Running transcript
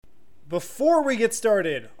Before we get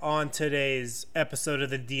started on today's episode of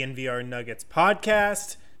the DNVR Nuggets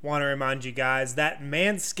podcast, want to remind you guys that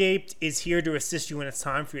Manscaped is here to assist you when it's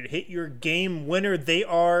time for you to hit your game winner. They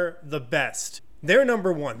are the best. They're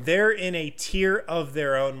number one. They're in a tier of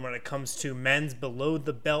their own when it comes to men's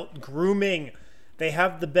below-the-belt grooming. They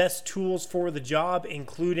have the best tools for the job,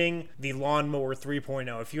 including the Lawnmower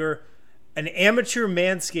 3.0. If you're an amateur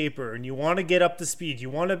manscaper and you want to get up to speed, you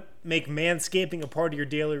want to make manscaping a part of your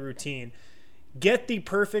daily routine, get the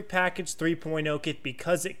Perfect Package 3.0 kit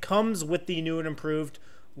because it comes with the new and improved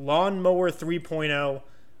Lawnmower 3.0,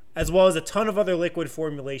 as well as a ton of other liquid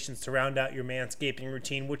formulations to round out your manscaping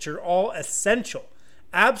routine, which are all essential,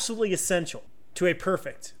 absolutely essential to a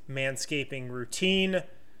perfect manscaping routine.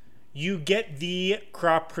 You get the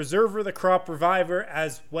Crop Preserver, the Crop Reviver,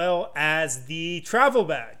 as well as the travel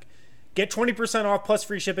bag. Get 20% off plus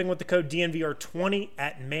free shipping with the code DNVR20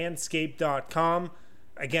 at manscaped.com.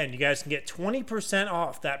 Again, you guys can get 20%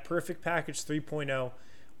 off that Perfect Package 3.0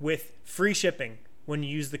 with free shipping when you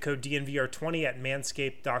use the code DNVR20 at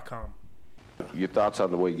manscaped.com. Your thoughts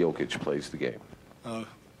on the way Jokic plays the game? Have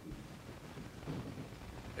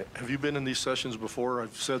you been in these sessions before?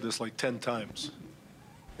 I've said this like 10 times,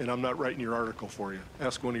 and I'm not writing your article for you.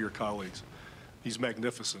 Ask one of your colleagues. He's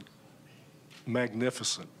magnificent.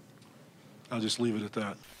 Magnificent. I'll just leave it at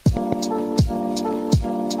that.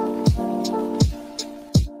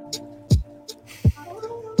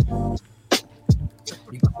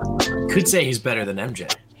 You could say he's better than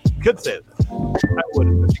MJ. Could say it. I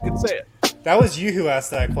wouldn't, but you could say it. That was you who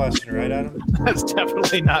asked that question, right, Adam? That's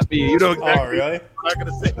definitely not me. You know exactly. Oh, really? I'm not going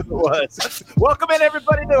to say who it was. Welcome in,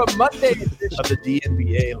 everybody, to a Monday edition of the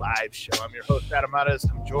DNVA Live Show. I'm your host, Adam Matas.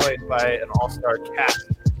 I'm joined by an all-star cast.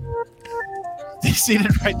 He's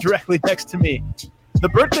seated right directly next to me. The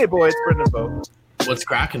birthday boy is Brendan Bowe. What's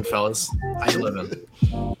cracking, fellas? How you living?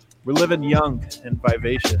 We're living young and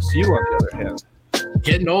vivacious. You, on the other hand.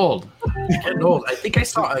 Getting old. Getting old. I think I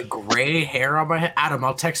saw a gray hair on my head. Adam,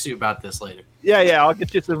 I'll text you about this later. Yeah, I'll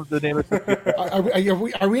get you the name of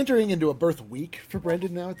the Are we entering into a birth week for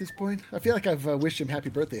Brendan now at this point? I feel like I've wished him happy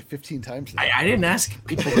birthday 15 times now. I didn't ask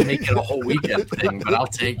people to make it a whole weekend thing, but I'll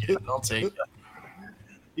take it.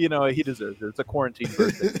 You know, he deserves it. It's a quarantine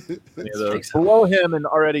birthday. Below him and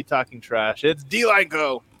already talking trash, it's D-Line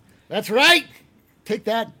Go. That's right. Take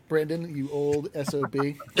that, Brendan, you old SOB.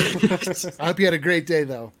 I hope you had a great day,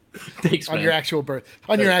 though. Thanks, on man. your actual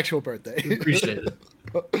birthday. Appreciate it.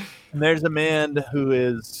 And there's a man who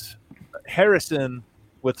is Harrison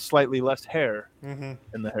with slightly less hair in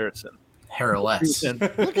the Harrison. Hairless.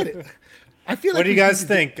 Look at it. I feel like. What do you guys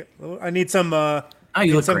think? I need some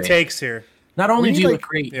takes here. Not only do you look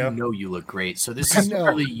great, yeah. you know you look great. So this is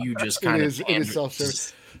really you just kind of. It is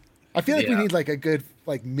self-service. I feel like we need like a good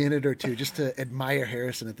minute or two just to admire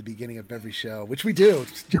Harrison at the beginning of every show, which we do.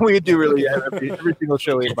 We do really every single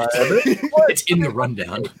show we admire. It's in the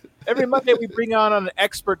rundown. Every Monday we bring on an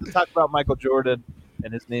expert to talk about Michael Jordan,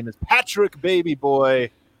 and his name is Patrick Baby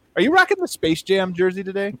Boy. Are you rocking the Space Jam jersey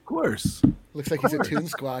today? Of course. Looks like he's a Toon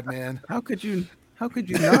Squad man. How could you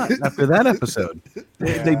not after that episode?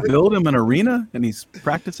 They build him an arena and he's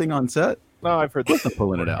practicing on set. No, I've heard that.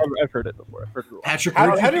 Pulling it out. I've heard it before. Patrick,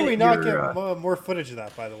 how did we not get more footage of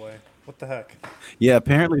that, by the way? What the heck? Yeah,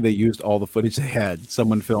 apparently they used all the footage they had.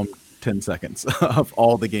 Someone filmed 10 seconds of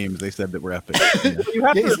all the games they said that were epic. Yeah. You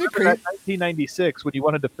have to remember that 1996 when you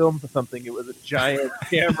wanted to film something, it was a giant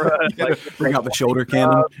camera. Bring out the shoulder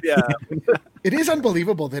cannon. Yeah. It is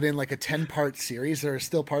unbelievable that in like a 10-part series, there are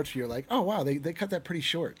still parts where you're like, oh, wow, they cut that pretty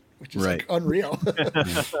short, which is like unreal.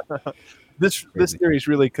 This series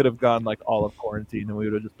really could have gone like all of quarantine, and we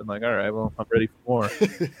would have just been like, all right, well, I'm ready for more.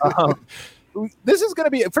 This is going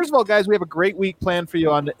to be, first of all, guys, we have a great week planned for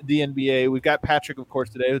you on the NBA. We've got Patrick, of course,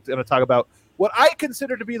 today who's going to talk about what I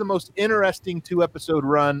consider to be the most interesting 2-episode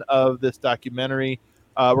run of this documentary.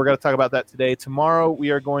 We're going to talk about that today. Tomorrow, we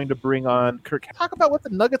are going to bring on Kirk, talk about what the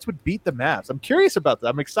Nuggets would beat the Mavs. I'm curious about that.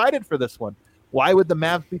 I'm excited for this one. Why would the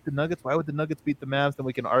Mavs beat the Nuggets? Why would the Nuggets beat the Mavs? Then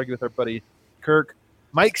we can argue with our buddy Kirk.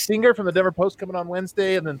 Mike Singer from the Denver Post coming on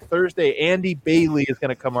Wednesday, and then Thursday, Andy Bailey is going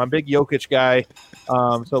to come on. Big Jokic guy.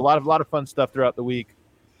 So a lot of fun stuff throughout the week.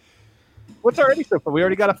 What's already so fun? We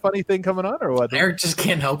already got a funny thing coming on, or what? Eric just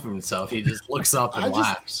can't help himself. He just looks up and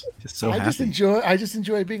laughs. I just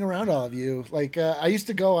enjoy being around all of you. Like I used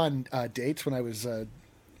to go on dates when I was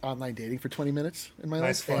online dating for 20 minutes in my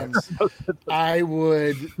life. And I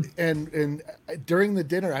would, and during the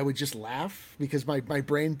dinner, I would just laugh because my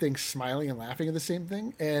brain thinks smiling and laughing are the same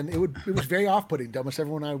thing. And it was very off-putting to almost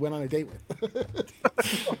everyone I went on a date with.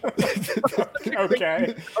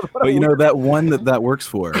 Okay. But you know, that one that works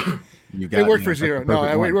for You got It worked you for know, zero. that's the No,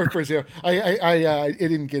 perfect it one. worked for zero. I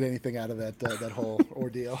didn't get anything out of that whole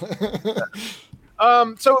ordeal.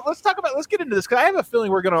 So let's get into this, because I have a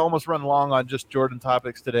feeling we're going to almost run long on just Jordan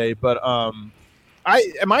topics today. But am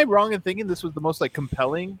I wrong in thinking this was the most like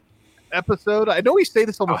compelling episode? I know we say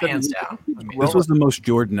this almost every hands week. down. I mean, This was the most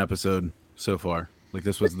Jordan episode so far. Like,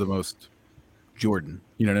 this was the most Jordan.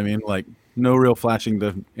 You know what I mean? Like, no real flashing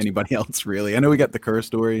to anybody else, really. I know we got the Kerr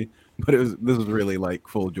story, but this was really like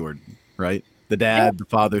full Jordan, right? The dad, the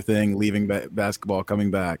father thing, leaving basketball, coming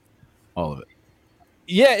back, all of it.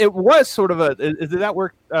 Yeah, it was sort of did that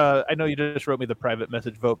work? I know you just wrote me the private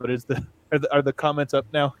message vote, but are the comments up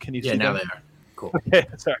now? Can you see now them? they are. Cool. Okay,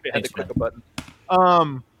 sorry, I had to click a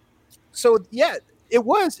button. So yeah, it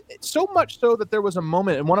was so much so that there was a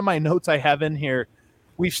moment, and one of my notes I have in here,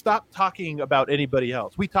 we've stopped talking about anybody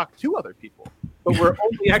else. We talked to other people, but we're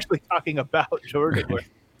only actually talking about Jordan. Where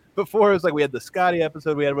before it was like we had the Scotty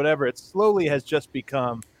episode, we had whatever. It slowly has just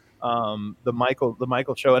become the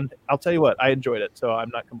Michael show, and I'll tell you what, I enjoyed it, so I'm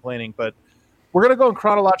not complaining. But we're gonna go in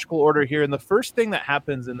chronological order here, and the first thing that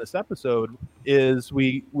happens in this episode is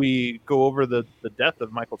we go over the death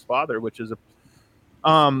of Michael's father, which is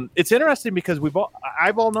it's interesting because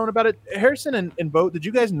I've all known about it. Harrison and Bo, did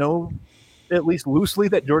you guys know at least loosely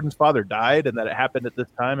that Jordan's father died and that it happened at this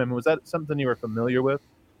time? I mean, was that something you were familiar with?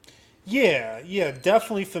 Yeah,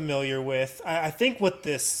 definitely familiar with. I think what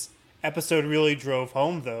this episode really drove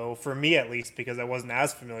home, though, for me at least, because I wasn't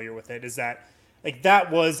as familiar with it, is that like that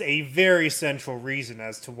was a very central reason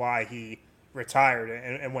as to why he retired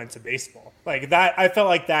and went to baseball. Like that, I felt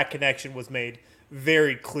like that connection was made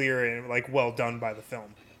very clear and like well done by the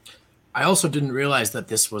film. I also didn't realize that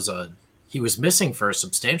he was missing for a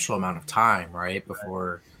substantial amount of time, right,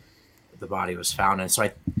 before the body was found. And so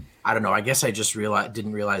I don't know. I guess I just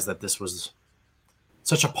didn't realize that this was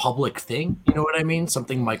such a public thing. You know what I mean?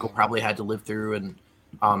 Something Michael probably had to live through, and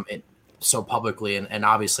it so publicly, and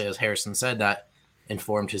obviously, as Harrison said, that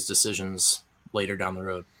informed his decisions later down the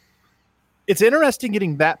road. It's interesting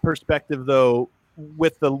getting that perspective, though,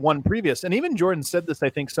 with the one previous, and even Jordan said this, I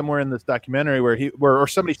think, somewhere in this documentary where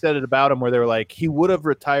somebody said it about him, where they were like, he would have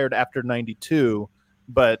retired after 92,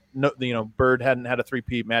 but no, Bird hadn't had a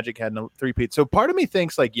three-peat, Magic hadn't a three-peat. So part of me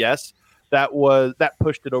thinks like, yes, that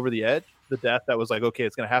pushed it over the edge, the death. That was like, okay,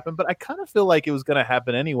 it's going to happen. But I kind of feel like it was going to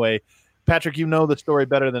happen anyway. Patrick, you know the story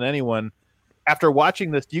better than anyone. After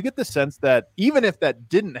watching this, do you get the sense that even if that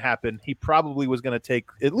didn't happen, he probably was going to take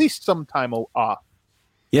at least some time off?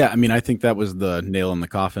 Yeah, I mean, I think that was the nail in the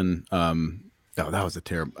coffin. That was a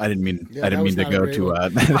terrible. I didn't mean to go to.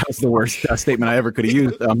 That was the worst statement I ever could have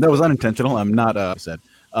used. That was unintentional. I'm not upset.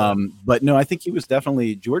 But no, I think he was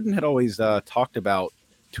definitely. Jordan had always talked about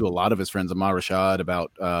to a lot of his friends, Ahmad Rashad,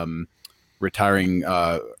 about retiring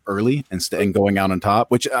early and going out on top,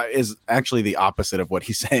 which is actually the opposite of what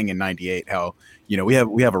he's saying in '98. How we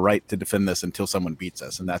have a right to defend this until someone beats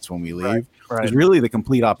us, and that's when we leave. Right. It was really the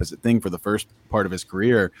complete opposite thing for the first part of his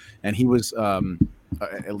career, and he was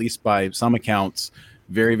at least by some accounts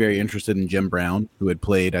very, very interested in Jim Brown, who had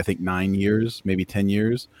played, I think, 9 years, maybe 10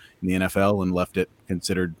 years in the NFL and left it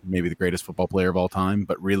considered maybe the greatest football player of all time.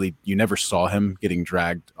 But really, you never saw him getting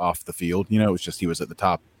dragged off the field. It was just he was at the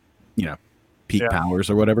top, peak powers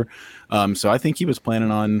or whatever. So I think he was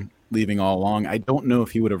planning on leaving all along. I don't know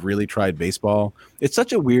if he would have really tried baseball. It's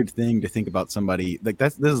such a weird thing to think about somebody like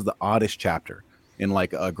that. This is the oddest chapter in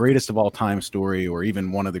like a greatest of all time story, or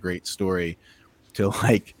even one of the great story, to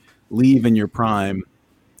like leave in your prime,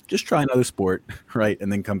 just try another sport, right,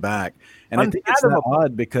 and then come back. And I think it's that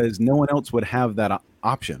odd because no one else would have that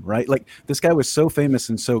option, right? Like this guy was so famous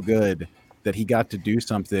and so good that he got to do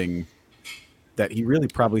something that he really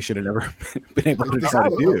probably should have never been able to try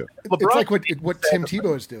to do. It's like what Tim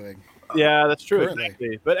Tebow is doing. Yeah, that's true.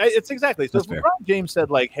 Exactly. But it's exactly. So if LeBron James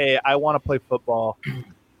said like, hey, I want to play football,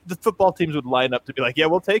 the football teams would line up to be like, yeah,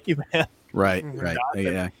 we'll take you, man. Right.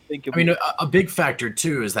 Yeah. I mean, a big factor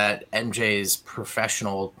too is that MJ's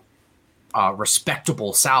professional,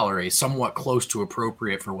 respectable salary, somewhat close to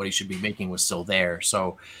appropriate for what he should be making, was still there.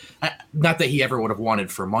 So, not that he ever would have wanted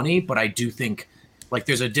for money, but I do think like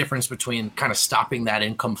there's a difference between kind of stopping that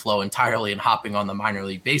income flow entirely and hopping on the minor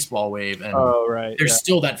league baseball wave. And there's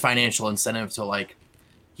still that financial incentive to like,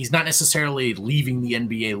 he's not necessarily leaving the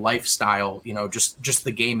NBA lifestyle, just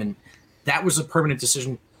the game. And that was a permanent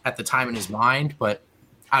decision at the time in his mind, but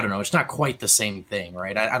I don't know. It's not quite the same thing,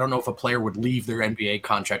 right? I don't know if a player would leave their NBA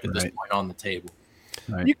contract at this point on the table.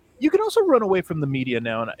 Right. You can also run away from the media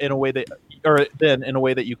now in a way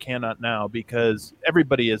that you cannot now, because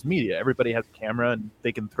everybody is media. Everybody has a camera and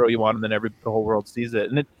they can throw you on, and then the whole world sees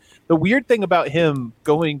it. And the weird thing about him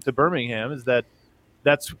going to Birmingham is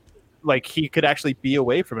that's like he could actually be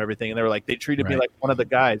away from everything, and they were like, they treated me like one of the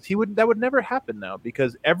guys. That would never happen now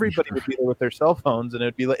because everybody would be there with their cell phones, and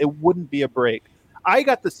it wouldn't be a break. I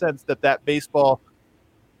got the sense that baseball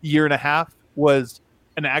year and a half was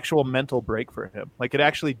an actual mental break for him. Like it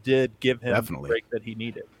actually did give him the break that he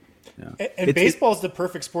needed. Yeah. And baseball is the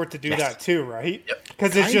perfect sport to do that too, right?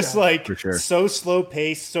 Because it's just like so slow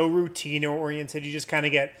paced, so routine oriented. You just kind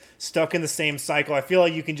of get stuck in the same cycle. I feel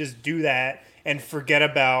like you can just do that and forget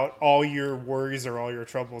about all your worries or all your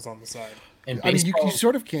troubles on the side. And I mean, you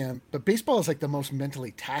sort of can, but baseball is like the most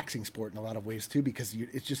mentally taxing sport in a lot of ways too, because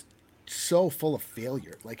it's just so full of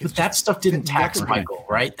failure. Like that stuff didn't tax Michael,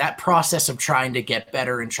 right? That process of trying to get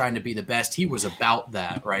better and trying to be the best, he was about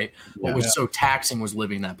that, right? What was so taxing was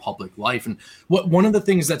living that public life. And one of the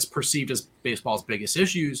things that's perceived as baseball's biggest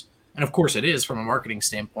issues, and of course it is from a marketing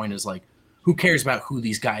standpoint, is like, who cares about who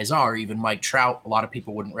these guys are? Even Mike Trout, a lot of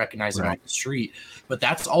people wouldn't recognize him on the street, but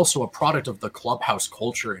that's also a product of the clubhouse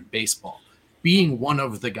culture in baseball. Being one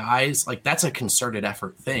of the guys, like that's a concerted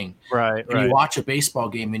effort thing. Right. When you watch a baseball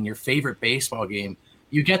game, in your favorite baseball game,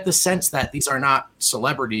 you get the sense that these are not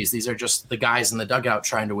celebrities. These are just the guys in the dugout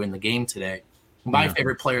trying to win the game today. My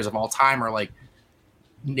favorite players of all time are like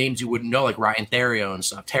names you wouldn't know, like Ryan Theriot and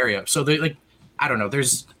stuff. So they like, I don't know.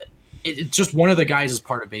 It's just one of the guys is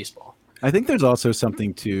part of baseball. I think there's also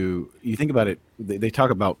something to, you think about it, they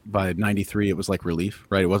talk about by 93, it was like relief,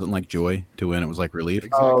 right? It wasn't like joy to win. It was like relief.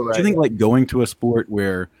 Exactly. Oh, right. Do you think like going to a sport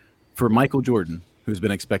where for Michael Jordan, who's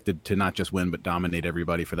been expected to not just win, but dominate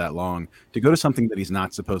everybody for that long, to go to something that he's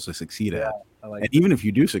not supposed to succeed at. And even if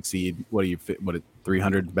you do succeed, what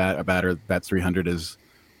 300 a batter bats 300 is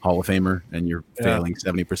Hall of Famer and you're failing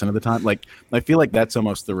 70% of the time. Like, I feel like that's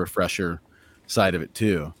almost the refresher side of it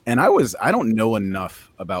too. And I don't know enough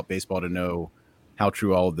about baseball to know how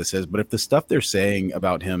true all of this is, but if the stuff they're saying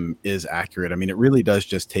about him is accurate, I mean, it really does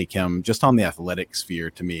just take him just on the athletic sphere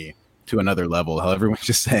to me to another level. How everyone's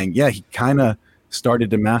just saying, yeah, he kind of started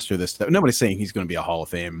to master this stuff. Nobody's saying he's going to be a Hall of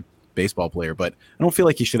Fame baseball player, but I don't feel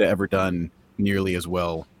like he should have ever done nearly as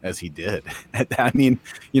well as he did. I mean,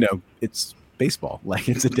 it's baseball. Like,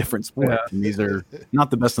 it's a different sport. And these are not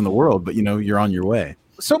the best in the world, but you're on your way.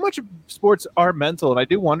 So much of sports are mental, and I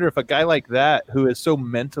do wonder if a guy like that who is so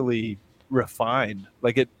mentally refined,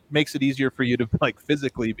 like it makes it easier for you to like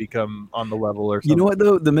physically become on the level or something. You know what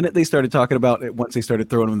though? The minute they started talking about it, once they started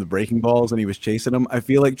throwing him the breaking balls and he was chasing them, I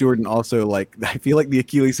feel like Jordan also I feel like the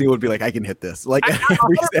Achilles heel would be like, I can hit this like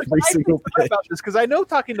every single pitch. About this because I know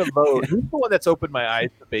talking to Mo, he's the one that's opened my eyes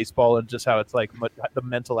to baseball and just how it's like the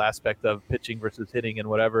mental aspect of pitching versus hitting and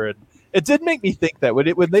whatever. And it did make me think that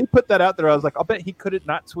when they put that out there, I was like, I'll bet he couldn't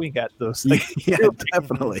not swing at those. Yeah,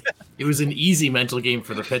 definitely. It was an easy mental game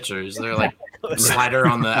for the pitchers. They're like slider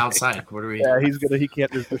on the outside. What are we? Yeah, he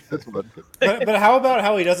can't resist this one. But how about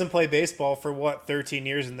how he doesn't play baseball for 13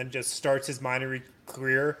 years and then just starts his minor league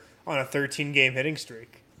career on a 13-game hitting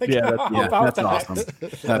streak? Like, that's awesome.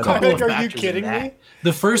 That's awesome. Are you kidding me?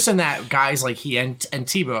 The first in that guys like he and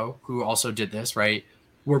Tebow, who also did this, right,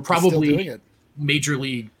 were probably major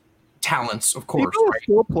league talents, of course. Tebow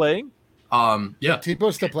still playing?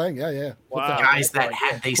 Tebow's still playing. Yeah. Wow. Guys that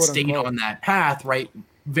had they stayed on that path, right,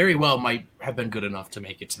 very well might have been good enough to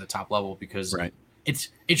make it to the top level because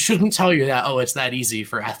it shouldn't tell you that it's that easy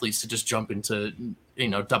for athletes to just jump into AA,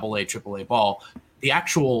 AAA ball. The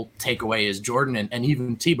actual takeaway is Jordan and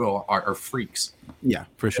even Tebow are freaks. Yeah,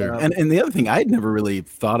 for sure. Yeah. And the other thing I'd never really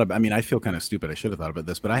thought about, I mean, I feel kind of stupid. I should have thought about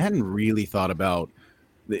this, but I hadn't really thought about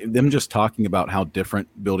them just talking about how different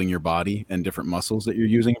building your body and different muscles that you're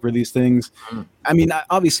using for these things. I mean,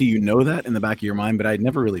 obviously that in the back of your mind, but I'd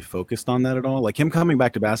never really focused on that at all. Like him coming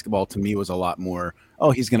back to basketball to me was a lot more,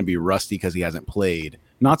 he's going to be rusty because he hasn't played.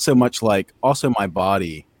 Not so much like also my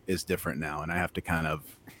body is different now and I have to kind of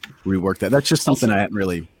rework that. That's just something I hadn't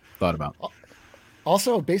really thought about.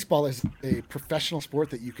 Also, baseball is a professional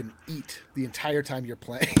sport that you can eat the entire time you're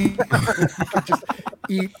playing. Just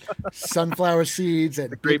eat sunflower seeds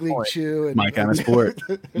and Big League Chew. And, my kind of sport.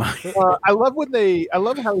 I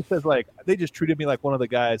love how he says, like, they just treated me like one of the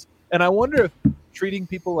guys. And I wonder if treating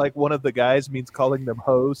people like one of the guys means calling them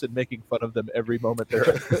hoes and making fun of them every moment they're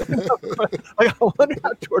like, I wonder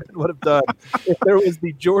how Jordan would have done if there was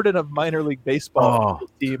the Jordan of minor league baseball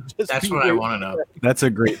team. That's what I want to know. That's a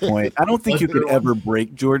great point. I don't think you could ever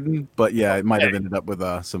break Jordan, but yeah, it might have ended up with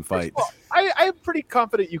some fights. I'm pretty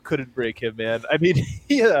confident you couldn't break him, man. I mean,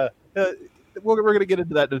 we're going to get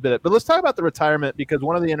into that in a minute. But let's talk about the retirement because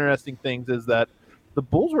one of the interesting things is that the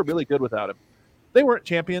Bulls were really good without him. They weren't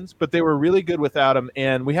champions, but they were really good without him.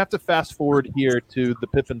 And we have to fast forward here to the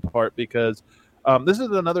Pippen part because This is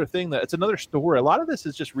another thing it's another story. A lot of this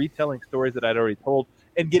is just retelling stories that I'd already told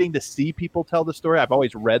and getting to see people tell the story. I've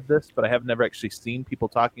always read this, but I have never actually seen people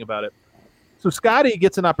talking about it. So Scotty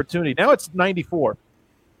gets an opportunity. Now it's 94.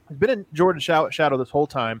 He's been in Jordan's shadow this whole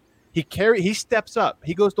time. He steps up.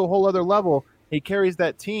 He goes to a whole other level. He carries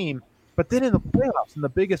that team. But then in the playoffs, in the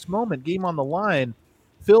biggest moment, game on the line,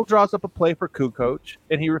 Phil draws up a play for Kukoc,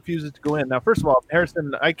 and he refuses to go in. Now, first of all,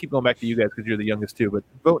 Harrison, I keep going back to you guys because you're the youngest too, but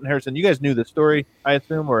Vogt and Harrison, you guys knew this story, I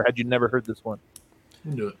assume, or had you never heard this one?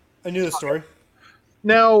 I knew it. I knew the story.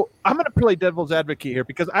 Now, I'm going to play devil's advocate here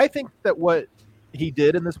because I think that what he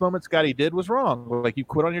did in this moment, Scotty did, was wrong. Like, you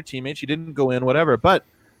quit on your teammates, you didn't go in, whatever. But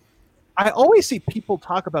I always see people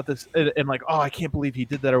talk about this and like, oh, I can't believe he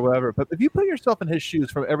did that or whatever. But if you put yourself in his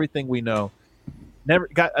shoes from everything we know, never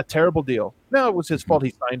got a terrible deal. Now, it was his fault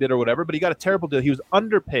he signed it or whatever, but he got a terrible deal. He was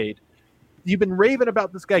underpaid. You've been raving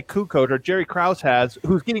about this guy Kukoc, or Jerry Krause has,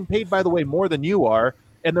 who's getting paid, by the way, more than you are.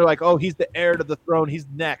 And they're like, oh, he's the heir to the throne. He's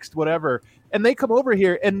next, whatever. And they come over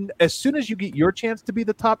here, and as soon as you get your chance to be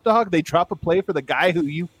the top dog, they drop a play for the guy who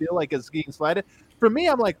you feel like is getting slighted. For me,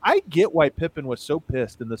 I'm like, I get why Pippen was so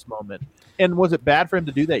pissed in this moment. And was it bad for him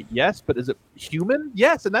to do that? Yes. But is it human?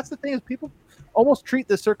 Yes. And that's the thing, is people almost treat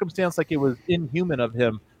this circumstance like it was inhuman of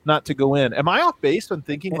him not to go in. Am I off base when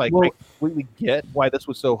thinking I completely get why this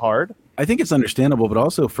was so hard? I think it's understandable, but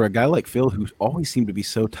also for a guy like Phil, who always seemed to be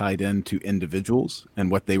so tied into individuals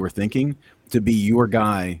and what they were thinking, to be your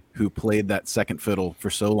guy who played that second fiddle for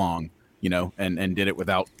so long, and did it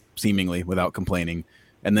without complaining,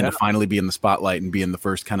 and then to finally be in the spotlight and be in the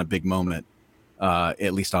first kind of big moment,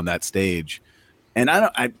 at least on that stage. And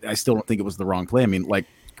I still don't think it was the wrong play. I mean, like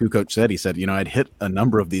Kukoc said, he said, I'd hit a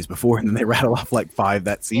number of these before, and then they rattle off like 5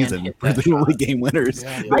 that season, presumably game winners.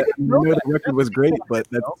 Yeah. I know the record was great, but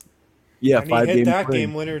that's, and 5 games. He hit that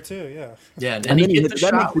game winner too, yeah. Yeah, and then he hit the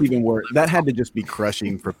shot. That makes it even worse. That had to just be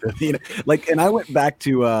crushing for Pippen. And I went back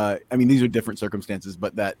to, these are different circumstances,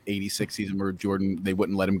 but that 86 season where Jordan, they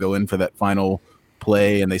wouldn't let him go in for that final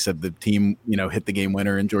play, and they said the team, hit the game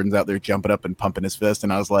winner, and Jordan's out there jumping up and pumping his fist,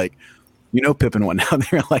 and I was like, Pippen went out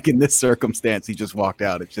there, like in this circumstance, he just walked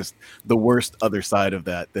out. It's just the worst other side of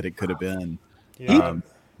that it could have been. Yeah.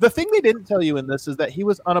 The thing they didn't tell you in this is that he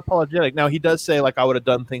was unapologetic. Now, he does say, like, I would have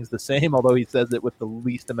done things the same, although he says it with the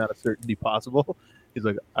least amount of certainty possible. He's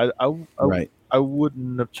like, I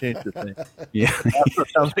wouldn't have changed a thing. Yeah. It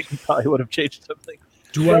sounds like he probably would have changed something.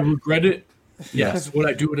 Do I regret it? Yes. Would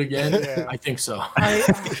I do it again? Yeah. I think so.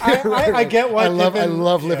 I get why. I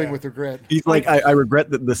love living with regret. He's like, I regret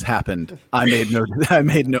that this happened. I made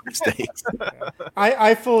no mistakes.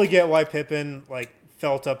 I fully get why Pippen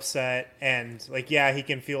felt upset, and he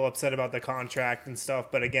can feel upset about the contract and stuff.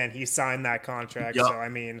 But again, he signed that contract,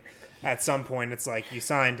 so at some point, it's like you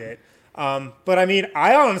signed it. But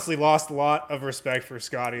I honestly lost a lot of respect for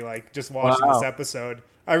Scotty. Just watching this episode,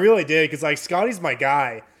 I really did, because Scotty's my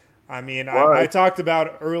guy. I talked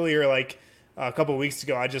about earlier, a couple of weeks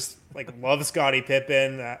ago, I just love Scottie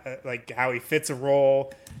Pippen, how he fits a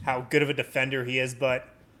role, how good of a defender he is. But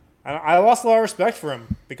I lost a lot of respect for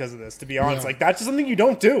him because of this, to be honest. That's just something you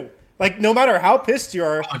don't do. No matter how pissed you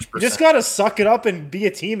are, 100%. You just got to suck it up and be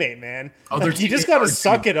a teammate, man. You just got to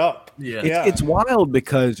suck it up. Yeah. It's wild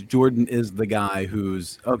because Jordan is the guy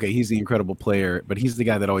who's, he's the incredible player, but he's the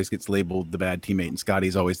guy that always gets labeled the bad teammate, and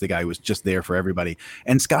Scotty's always the guy who's just there for everybody.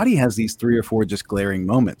 And Scotty has these 3 or 4 just glaring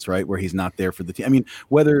moments, right, where he's not there for the team.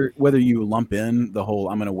 Whether you lump in the whole,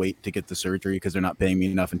 I'm going to wait to get the surgery because they're not paying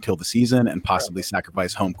me enough until the season and possibly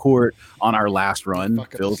sacrifice home court on our last run,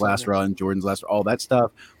 Phil's last run, Jordan's last, all that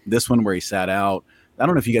stuff. This one where he sat out. I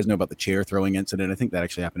don't know if you guys know about the chair throwing incident. I think that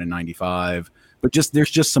actually happened in 95. But there's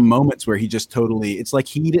just some moments where he just totally, it's like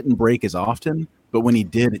he didn't break as often, but when he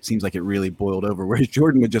did, it seems like it really boiled over. Whereas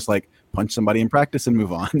Jordan would just punch somebody in practice and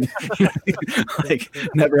move on.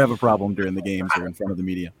 Never have a problem during the games or in front of the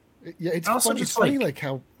media. Yeah, it's funny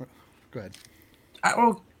how. Go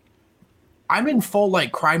ahead. I'm in full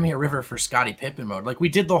Cry Me a River for Scottie Pippen mode. We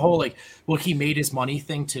did the whole he made his money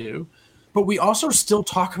thing too. But we also still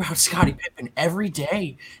talk about Scottie Pippen every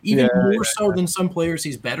day, even more so than some players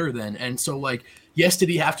he's better than. And so, yes, did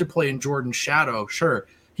he have to play in Jordan's shadow? Sure.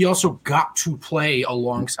 He also got to play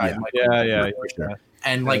alongside Michael. Sure.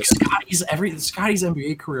 And Scotty's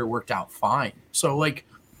NBA career worked out fine. So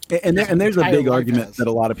and there's a big argument that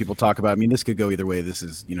a lot of people talk about. This could go either way. This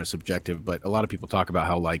is subjective, but a lot of people talk about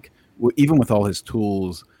how even with all his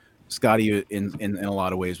tools, Scotty in a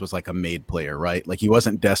lot of ways was a made player, right? He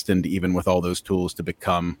wasn't destined, even with all those tools, to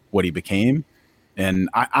become what he became. And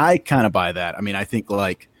I kind of buy that. I think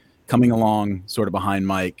coming along sort of behind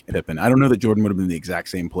Mike Pippen, I don't know that Jordan would have been the exact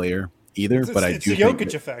same player either, but I do think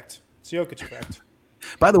it's the Jokic effect. It's Jokic effect.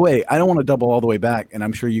 By the way, I don't want to double all the way back, and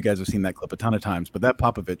I'm sure you guys have seen that clip a ton of times, but that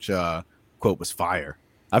Popovich quote was fire.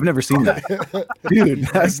 I've never seen that. Dude,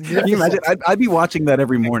 can you imagine? I'd be watching that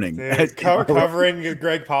every morning. Dude, covering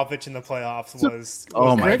Greg Popovich in the playoffs was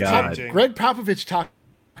oh my God. Greg Popovich talks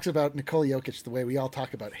about Nikola Jokic the way we all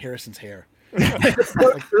talk about Harrison's hair. It's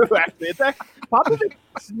so true, actually. It's actually, Popovich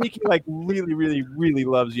sneaky, like, really, really, really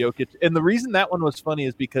loves Jokic. And the reason that one was funny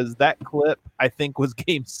is because that clip, I think, was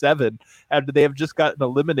Game 7 after they have just gotten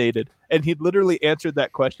eliminated. And he literally answered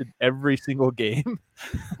that question every single game.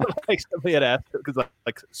 Like, somebody had asked him, because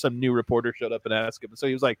like some new reporter showed up and asked him. So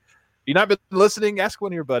he was like, "You not been listening? Ask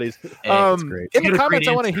one of your buddies." That's great. In the comments,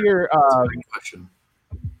 I want to hear...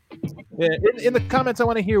 In the comments, I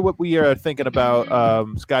want to hear what we are thinking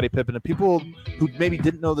about Scottie Pippen and people who maybe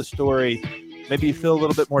didn't know the story. Maybe you feel a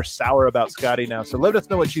little bit more sour about Scottie now. So let us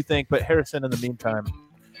know what you think. But Harrison, in the meantime,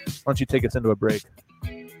 why don't you take us into a break?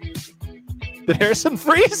 Did Harrison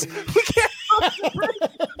freeze? We can't.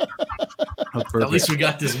 At least we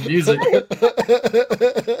got this music. Are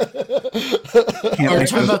we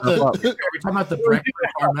talking about the Breck Brew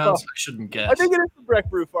Farmhouse? I shouldn't guess. I think it is the Breck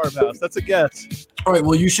Brew Farmhouse. That's a guess. All right.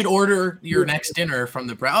 Well, you should order your next dinner from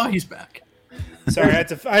the Breck. Oh, he's back. Sorry, I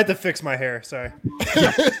had to fix my hair. Sorry.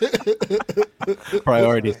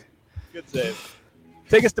 Priorities. Good save.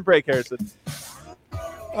 Take us to break, Harrison.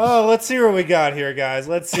 Oh, let's see what we got here, guys.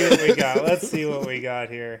 Let's see what we got.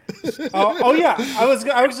 Here. Oh yeah, I was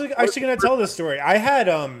actually gonna tell this story. I had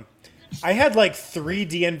like 3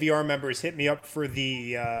 DNVR members hit me up for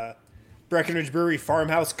the Breckenridge Brewery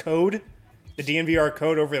Farmhouse code, the DNVR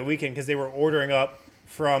code over the weekend because they were ordering up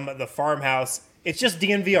from the farmhouse. It's just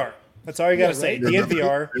DNVR. That's all you gotta say. Right?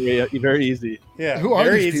 DNVR. Very easy. Yeah, Who are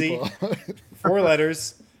very these easy. people? 4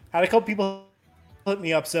 letters. Had a couple people hit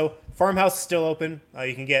me up. So Farmhouse is still open.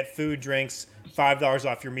 You can get food, drinks, $5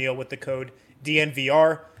 off your meal with the code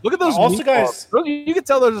DNVR. Look at those also, meatballs. guys. You can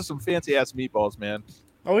tell those are some fancy ass meatballs, man.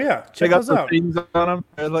 Oh yeah, They check got those some out. things on them.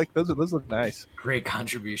 I like those look nice. Great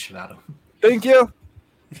contribution, Adam. Thank you.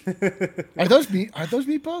 Are those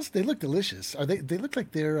meatballs? They look delicious. Are they? They look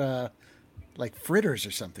like they're like fritters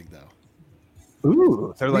or something, though.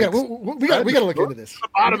 Ooh, they're like. We got to look into this. The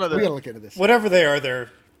bottom of we got to look into this. Whatever they are, they're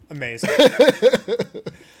amazing.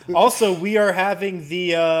 Also, we are having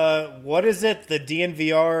the what is it? The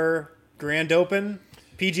DNVR Grand Open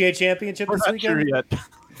PGA Championship We're this not weekend. sure yet.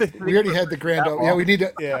 We already had the grand. Yeah, we need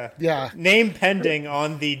to. Yeah. Name pending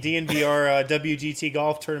on the DNVR WGT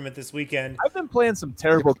golf tournament this weekend. I've been playing some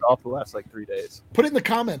terrible golf the last like 3 days. Put it in the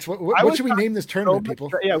comments. What should we name this tournament,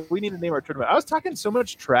 people? Yeah, we need to name our tournament. I was talking so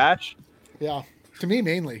much trash. Yeah, to me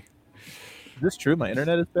mainly. Is this true? My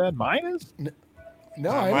internet is bad. Mine is. No,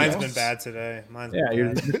 mine's been bad today.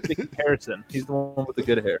 You're thinking Harrison. He's the one with the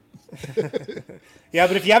good hair. Yeah,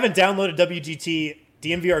 but if you haven't downloaded WGT,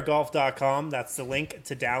 DNVRgolf.com, that's the link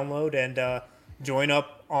to download and join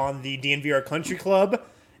up on the DNVR Country Club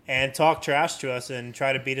and talk trash to us and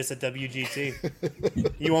try to beat us at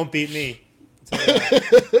WGT. You won't beat me.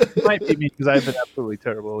 You might beat me because I've been absolutely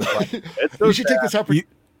terrible with life. You should take this opportunity.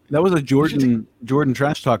 That was a Jordan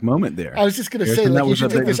trash talk moment there. I was just going to say, like, you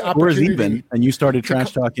should take this opportunity. Even, and you started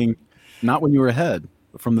trash talking, not when you were ahead,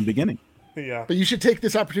 but from the beginning. Yeah. But you should take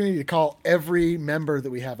this opportunity to call every member that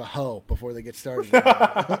we have a hoe before they get started. That's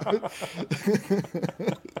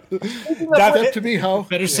up to me, hoe.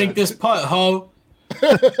 Better sink this putt, ho.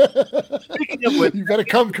 Speaking of which, You better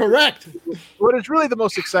come correct. what is really the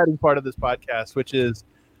most exciting part of this podcast, which is,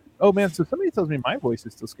 oh man, so somebody tells me my voice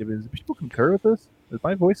is still skipping. Do people concur with this? Is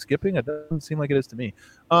my voice skipping? It doesn't seem like it is to me.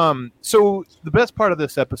 So the best part of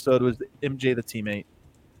this episode was MJ the teammate.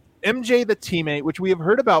 MJ the teammate, which we have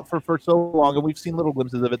heard about for so long, and we've seen little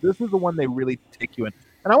glimpses of it. This is the one they really take you in.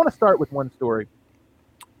 And I want to start with one story.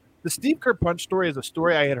 The Steve Kerr punch story is a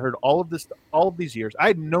story I had heard all of these years. I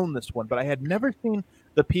had known this one, but I had never seen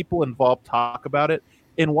the people involved talk about it.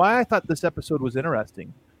 And why I thought this episode was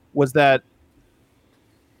interesting was that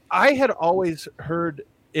I had always heard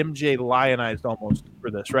MJ lionized almost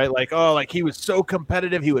for this, right? Like, oh, like he was so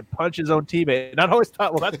competitive, he would punch his own teammate. And I always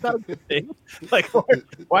thought, well, that's not a good thing. Like,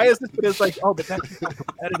 why is this? But it's like, oh, but that's how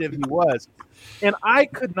competitive he was. And I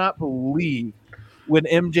could not believe when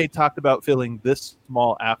MJ talked about feeling this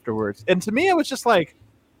small afterwards. And to me, it was just like,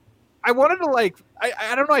 I wanted to like,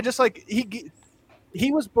 I don't know. I just like,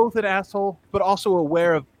 he was both an asshole, but also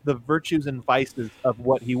aware of the virtues and vices of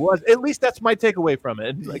what he was. At least that's my takeaway from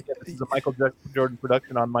it. Like, this is a Michael Jordan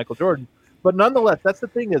production on Michael Jordan. But nonetheless, that's the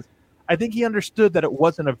thing is, I think he understood that it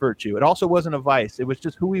wasn't a virtue. It also wasn't a vice. It was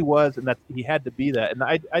just who he was, and that he had to be that. And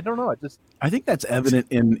I don't know. I think that's evident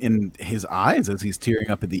in his eyes as he's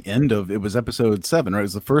tearing up at the end of, it was episode 7, right? It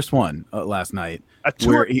was the first one last night,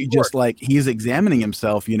 where he just like, he's examining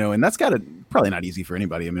himself, and that's probably not easy for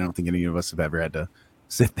anybody. I mean, I don't think any of us have ever had to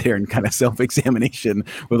sit there and kind of self-examination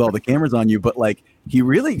with all the cameras on you, but like he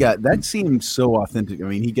really that seemed so authentic. I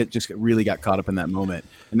mean, he really got caught up in that moment,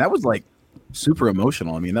 and that was like super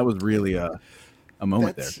emotional. I mean, that was really a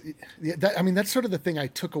moment there. Yeah, that's sort of the thing I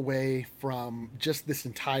took away from just this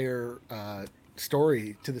entire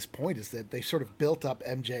story to this point, is that they sort of built up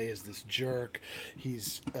MJ as this jerk.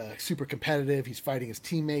 He's super competitive. He's fighting his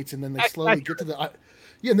teammates, and then they slowly get to the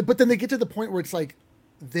but then they get to the point where it's like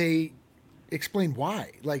they explain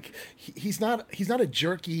why. Like he's not a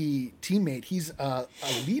jerky teammate. He's a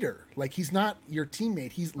leader. Like he's not your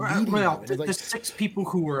teammate. He's leading. Well, the 6 people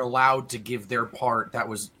who were allowed to give their part that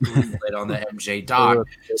was greenlit on the MJ doc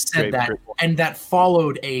said that, and that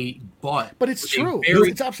followed a but. But it's true.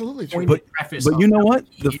 It's absolutely true. But you know what?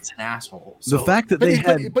 He's an asshole. The fact that they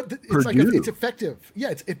had Purdue, it's effective.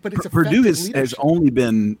 Yeah, but it's Purdue has only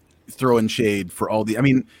been throwing shade for all the. I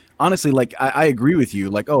mean, honestly, like I agree with you.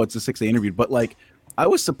 Like, oh, it's the 6 they interviewed, but like I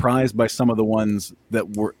was surprised by some of the ones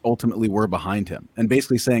that were ultimately behind him, and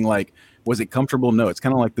basically saying like, was it comfortable? No, it's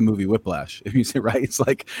kind of like the movie Whiplash. If you say right, it's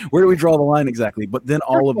like, where do we draw the line exactly? But then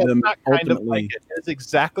all of them ultimately, it's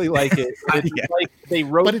exactly like it. It's like they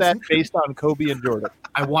wrote that based on Kobe and Jordan.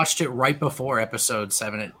 I watched it right before episode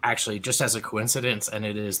 7, actually, just as a coincidence, and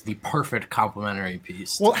it is the perfect complimentary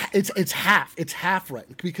piece. Well, it's half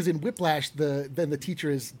right, because in Whiplash, then the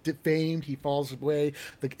teacher is defamed, he falls away,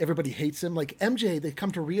 like everybody hates him. Like MJ, they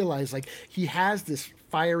come to realize like he has this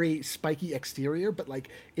fiery, spiky exterior, but like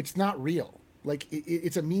it's not real. Like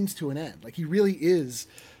it's a means to an end. Like he really is,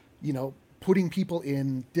 putting people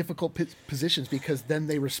in difficult positions because then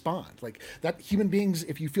they respond. Like that, human beings,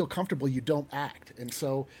 if you feel comfortable, you don't act. And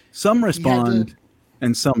so some respond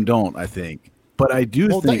and some don't, I think. But I do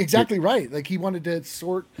think exactly right. Like he wanted to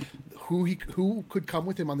sort who could come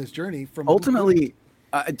with him on this journey from ultimately.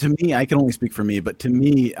 To me, I can only speak for me, but to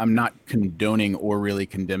me, I'm not condoning or really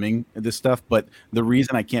condemning this stuff. But the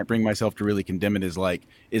reason I can't bring myself to really condemn it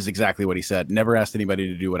is exactly what he said. Never asked anybody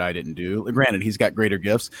to do what I didn't do. Granted, he's got greater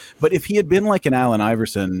gifts, but if he had been like an Allen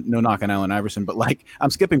Iverson, no knock on Allen Iverson, but like I'm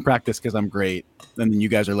skipping practice because I'm great, and then you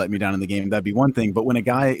guys are letting me down in the game, that'd be one thing. But when a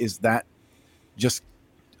guy is that just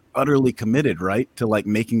utterly committed, right, to like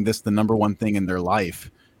making this the number one thing in their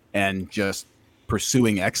life and just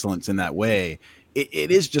pursuing excellence in that way,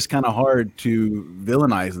 it is just kind of hard to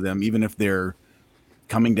villainize them, even if they're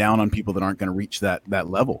coming down on people that aren't going to reach that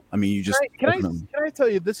level. I mean, you just can I tell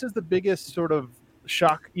you, this is the biggest sort of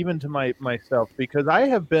shock even to myself, because I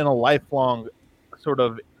have been a lifelong sort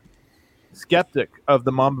of skeptic of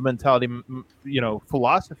the Mamba mentality,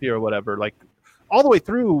 philosophy or whatever. Like all the way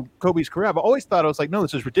through Kobe's career, I've always thought, I was like, no,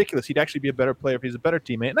 this is ridiculous. He'd actually be a better player if he's a better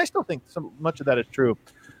teammate. And I still think much of that is true.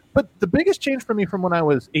 But the biggest change for me from when I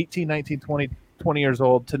was 18, 19, 20 years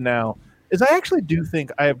old to now is I actually do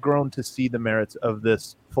think I have grown to see the merits of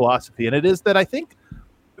this philosophy. And it is that I think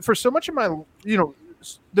for so much of my,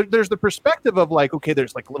 there's the perspective of like, okay,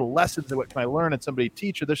 there's like little lessons that what can I learn and somebody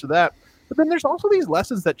teach or this or that. But then there's also these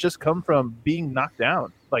lessons that just come from being knocked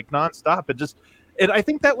down like nonstop. And I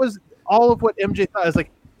think that was all of what MJ thought is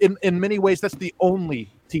like, in many ways, that's the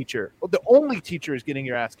only teacher. The only teacher is getting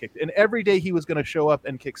your ass kicked. And every day he was going to show up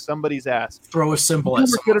and kick somebody's ass. Throw a symbol at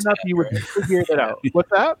someone's good enough, head. you would figure it out. What's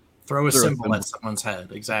that? Throw a symbol at someone's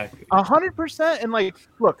head. Exactly. 100%. And like,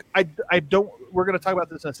 look, I don't, we're going to talk about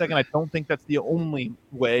this in a second. I don't think that's the only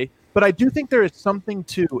way. But I do think there is something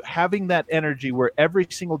to having that energy where every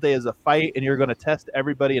single day is a fight and you're going to test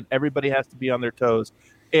everybody and everybody has to be on their toes.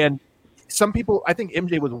 And some people, I think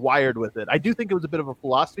MJ was wired with it. I do think it was a bit of a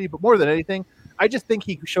philosophy, but more than anything, I just think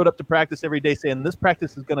he showed up to practice every day saying, this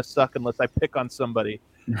practice is going to suck unless I pick on somebody.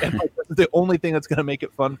 And like, this is the only thing that's going to make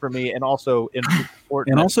it fun for me. And also in sport.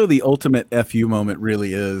 And also the ultimate FU moment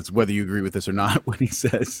really is, whether you agree with this or not, when he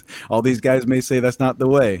says, all these guys may say that's not the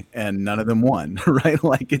way, and none of them won, right?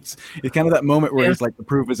 Like it's kind of that moment where it's like the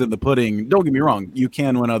proof is in the pudding. Don't get me wrong. You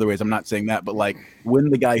can win other ways. I'm not saying that, but like when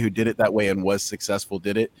the guy who did it that way and was successful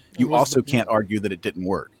did it, you also can't argue that it didn't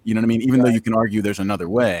work. You know what I mean? Even though you can argue there's another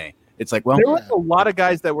way. It's like, well, there was a lot of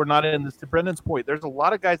guys that were not in this. To Brendan's point, there's a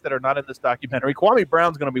lot of guys that are not in this documentary. Kwame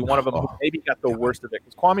Brown's going to be one of them who maybe got the worst of it,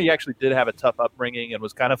 because Kwame actually did have a tough upbringing and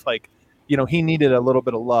was kind of like, he needed a little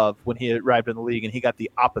bit of love when he arrived in the league, and he got the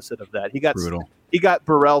opposite of that. He got brutal. he got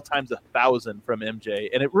Burrell times 1,000 from MJ,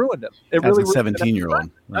 and it ruined him. It As really a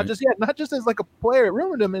 17-year-old, not just as like a player, it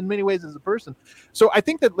ruined him in many ways as a person. So I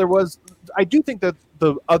think that I do think that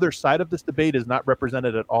the other side of this debate is not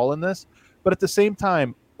represented at all in this, but at the same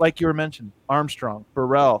time, like you were mentioned, Armstrong,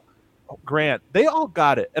 Burrell, Grant, they all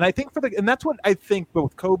got it. And I think and that's what I think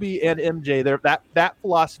both Kobe and MJ, that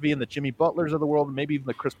philosophy, and the Jimmy Butlers of the world, and maybe even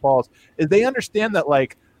the Chris Pauls, is they understand that,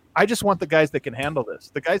 like, I just want the guys that can handle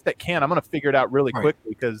this. The guys that can, I'm going to figure it out really quickly,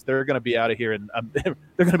 because they're going to be out of here, and they're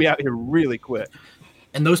going to be out here really quick.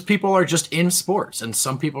 And those people are just in sports, and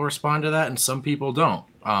some people respond to that, and some people don't.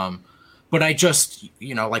 But I just,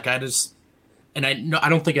 and I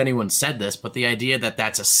don't think anyone said this, but the idea that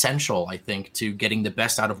that's essential, I think, to getting the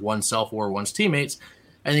best out of oneself or one's teammates,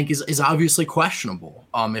 I think is obviously questionable,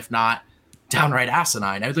 if not downright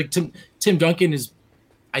asinine. I think Tim Duncan is,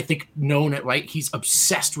 I think, known at right. He's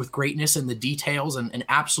obsessed with greatness and the details, and an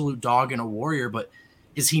absolute dog and a warrior. But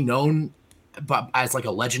is he known as like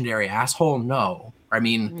a legendary asshole? No. I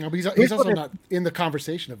mean, no, but he's also not in the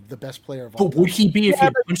conversation of the best player of all time. But would he be if he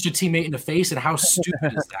punched a teammate in the face? And how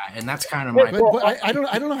stupid is that? And that's kind of my. But I don't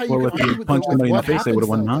know how you. Well, if he punched somebody in the face, they would have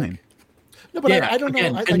won 9. No, but I don't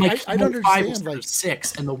know. I don't understand. Like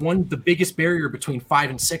 6, and the biggest barrier between 5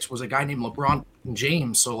 and 6 was a guy named LeBron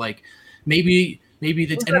James. So like maybe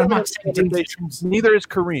and I'm not saying neither is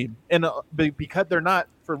Kareem, and because they're not,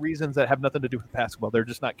 for reasons that have nothing to do with basketball, they're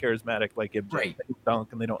just not charismatic like MJ. Right. They dunk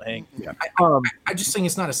and they don't hang. Yeah. I just think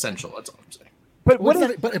it's not essential. That's all I'm saying.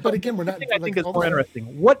 But again, we're not. I think is more interesting.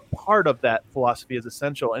 What part of that philosophy is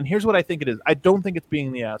essential? And here's what I think it is. I don't think it's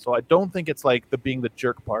being the asshole. I don't think it's like being the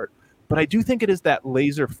jerk part. But I do think it is that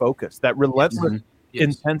laser focus, that relentless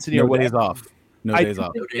intensity. No days off. I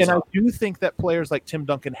do think that players like Tim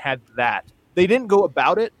Duncan had that. They didn't go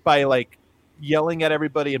about it by like yelling at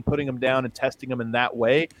everybody and putting them down and testing them in that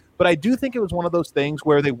way. But I do think it was one of those things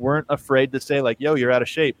where they weren't afraid to say like, yo, you're out of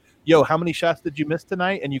shape. Yo, how many shots did you miss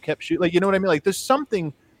tonight? And you kept shooting. Like, you know what I mean? Like, there's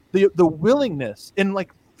something, the willingness and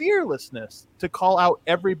like fearlessness to call out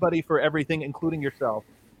everybody for everything, including yourself.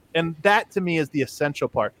 And that to me is the essential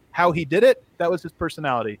part. How he did it, that was his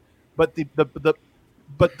personality. But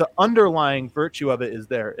the underlying virtue of it is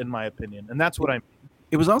there, in my opinion. And that's what I'm.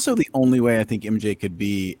 It was also the only way I think MJ could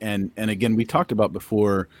be. And again, we talked about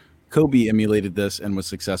before, Kobe emulated this and was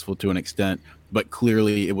successful to an extent, but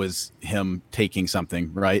clearly it was him taking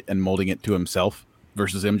something, right, and molding it to himself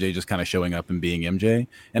versus MJ just kind of showing up and being MJ.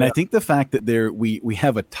 And I think the fact that we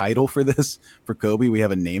have a title for this, for Kobe, we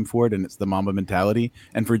have a name for it, and it's the Mamba mentality.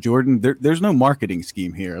 And for Jordan, there's no marketing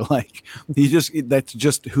scheme here. Like, that's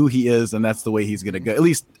just who he is, and that's the way he's going to go. At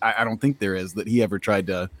least I don't think there is that he ever tried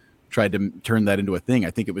to turn that into a thing.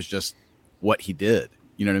 I think it was just what he did.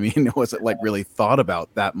 You know what I mean? It wasn't like really thought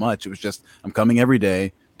about that much. It was just, I'm coming every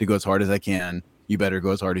day to go as hard as I can. You better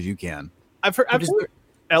go as hard as you can. I've heard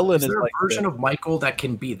Ellen is there a version of Michael that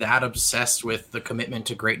can be that obsessed with the commitment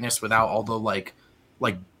to greatness without all the like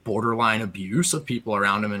borderline abuse of people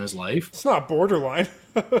around him in his life? It's not borderline.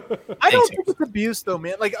 I don't think it's abuse though,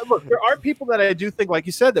 man. Like, look, there are people that I do think, like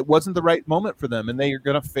you said, that wasn't the right moment for them, and they are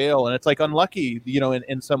going to fail, and it's like unlucky,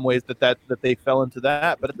 in some ways that they fell into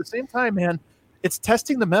that. But at the same time, man, it's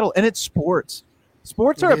testing the metal, and it's sports.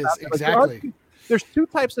 Sports are about exactly. There's two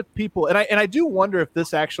types of people, and I do wonder if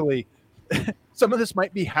this actually, some of this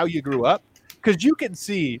might be how you grew up, because you can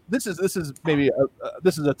see this is maybe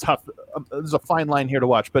this is a fine line here to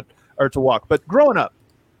watch, or to walk. But growing up,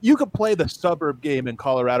 you could play the suburb game in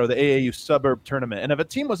Colorado, the AAU suburb tournament, and if a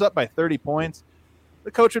team was up by 30 points, the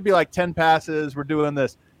coach would be like 10 passes. We're doing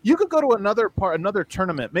this. You could go to another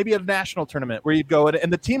tournament, maybe a national tournament, where you'd go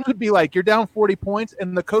and the teams would be like, you're down 40 points,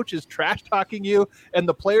 and the coach is trash talking you, and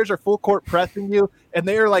the players are full court pressing you, and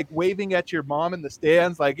they are like waving at your mom in the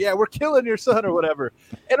stands, like, yeah, we're killing your son or whatever.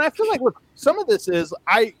 And I feel like, look, some of this is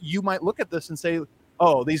you might look at this and say,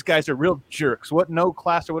 oh, these guys are real jerks. What, no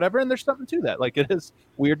class or whatever? And there's something to that. Like, it is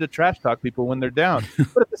weird to trash talk people when they're down,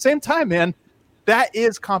 but at the same time, man, that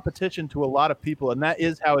is competition to a lot of people, and that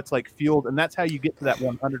is how it's like fueled, and that's how you get to that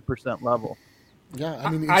 100% level. Yeah, I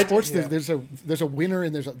mean, in sports, there's a winner,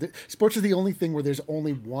 and sports is the only thing where there's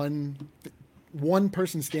only one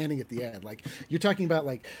person standing at the end. Like, you're talking about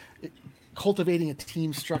like cultivating a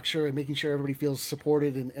team structure and making sure everybody feels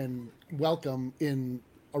supported and welcome in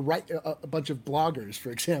a bunch of bloggers, for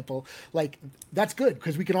example. Like, that's good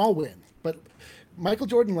because we can all win, but Michael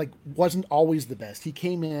Jordan wasn't always the best. He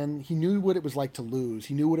came in, he knew what it was like to lose.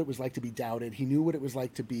 He knew what it was like to be doubted. He knew what it was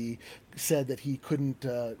like to be said that he couldn't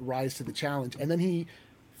rise to the challenge. And then he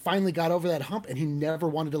finally got over that hump, and he never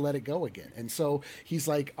wanted to let it go again. And so he's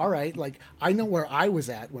like, all right, like, I know where I was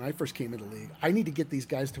at when I first came into the league. I need to get these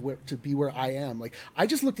guys to be where I am. Like, I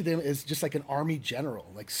just looked at him as just like an army general,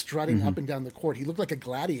 like strutting up and down the court. He looked like a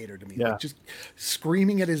gladiator to me, like just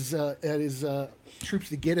screaming at his troops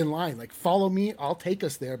to get in line. Like, follow me, I'll take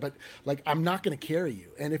us there, but like, I'm not going to carry you.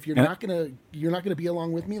 And if you're not going to be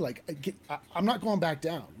along with me, like, I'm not going back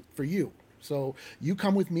down for you. So you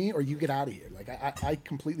come with me or you get out of here. Like, I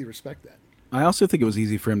completely respect that. I also think it was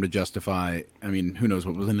easy for him to justify. I mean, who knows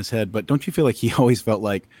what was in his head, but don't you feel like he always felt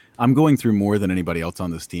like, I'm going through more than anybody else on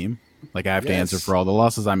this team? Like, I have to answer for all the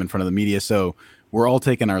losses. I'm in front of the media. So we're all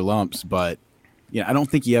taking our lumps, but I don't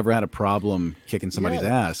think he ever had a problem kicking somebody's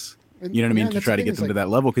ass. You know what I mean? To try to get them to that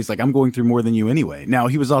level. Cause like, I'm going through more than you anyway. Now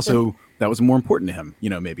he was also, that was more important to him,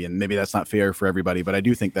 maybe, and maybe that's not fair for everybody, but I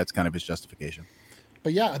do think that's kind of his justification.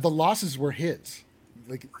 But yeah, the losses were his.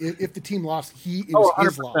 Like, if the team lost, it was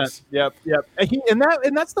his loss. Yep.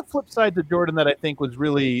 And that's the flip side to Jordan that I think was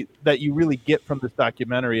really that you really get from this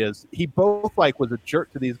documentary is he both like was a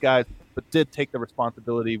jerk to these guys, but did take the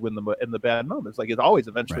responsibility in the bad moments. Like, it always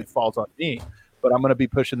eventually falls on me, but I'm going to be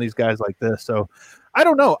pushing these guys like this. So I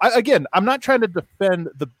don't know. I'm not trying to defend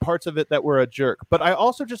the parts of it that were a jerk, but I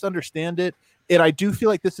also just understand it. And I do feel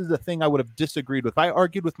like this is a thing I would have disagreed with. If I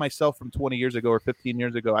argued with myself from 20 years ago or 15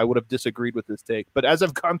 years ago, I would have disagreed with this take. But as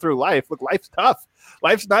I've gone through life, look, life's tough.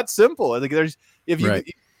 Life's not simple. Like,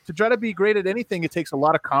 to try to be great at anything, it takes a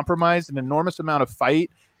lot of compromise, an enormous amount of fight,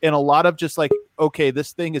 and a lot of just like, okay,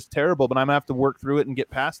 this thing is terrible, but I'm gonna have to work through it and get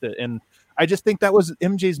past it. And I just think that was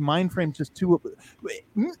MJ's mind frame, just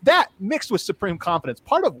that mixed with supreme confidence.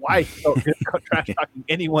 Part of why he felt good trash talking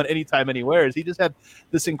anyone, anytime, anywhere is he just had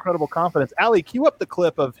this incredible confidence. Allie, cue up the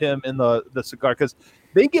clip of him in the cigar, because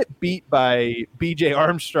they get beat by BJ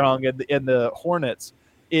Armstrong and the Hornets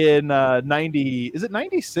in 90. Is it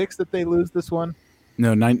 96 that they lose this one?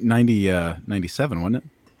 No, 97, wasn't it?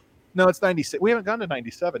 No, it's 96. We haven't gone to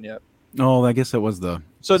 97 yet. Oh, I guess that was the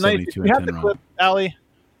 72 we have the clip, Allie.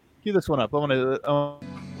 Cue this one up. I want to. Well,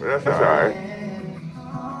 that's all right.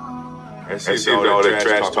 And see all that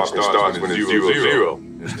trash talking starts when it's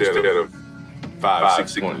 0-0 instead of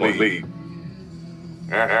 5-6 point lead.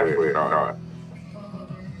 That's where it starts.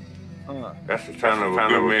 That's the time of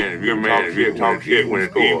a good man. If you talk shit when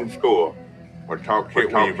it's even score, or talk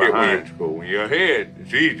shit when you're behind score. When you're ahead,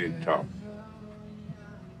 it's easy to talk.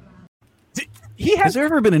 Has there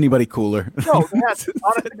ever been anybody cooler? No, honestly,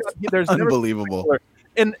 there's unbelievable.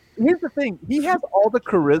 And here's the thing: he has all the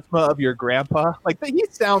charisma of your grandpa. Like, he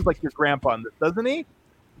sounds like your grandpa in this, doesn't he?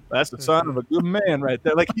 That's the son of a good man, right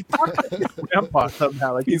there. Like, he talks like your grandpa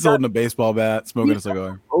somehow. Like, he's holding a baseball bat, smoking a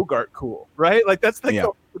cigar. Bogart cool, right? Like, that's like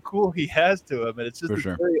the cool he has to him, and it's just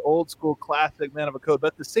a very old school, classic man of a code. But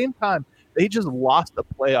at the same time, they just lost a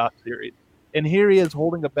playoff series, and here he is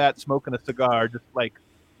holding a bat, smoking a cigar, just like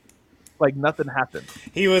nothing happened.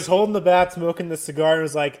 He was holding the bat, smoking the cigar, and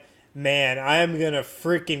was like, man, I am going to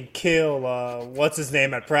freaking kill what's his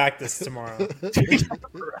name at practice tomorrow.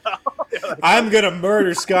 I'm going to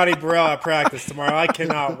murder Scotty Burrell at practice tomorrow. I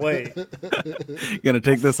cannot wait. Going to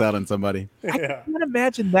take this out on somebody. I can't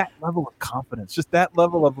imagine that level of confidence. Just that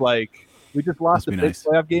level of, like, we just lost a big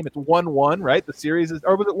playoff game. It's 1-1, right? The series is –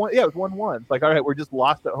 or was it 1? Yeah, it was 1-1. It's like, all right, we're just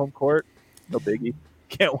lost at home court. No biggie.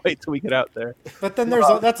 Can't wait till we get out there. But then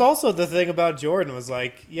that's also the thing about Jordan was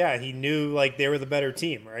like, yeah, he knew like they were the better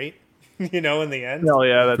team, right? In the end. No,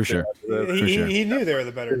 yeah, that's for sure. He knew they were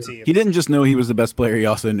the better team. He didn't just know he was the best player; he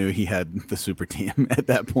also knew he had the super team at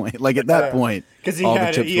that point. Like at that point, because he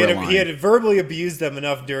had verbally abused them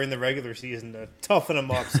enough during the regular season to toughen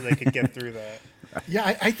them up so they could get through that.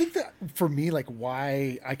 Yeah, I think that for me, like,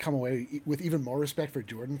 why I come away with even more respect for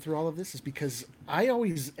Jordan through all of this is because I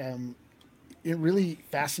always am really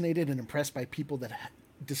fascinated and impressed by people that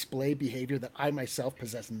display behavior that I myself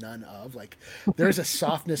possess none of. Like, there's a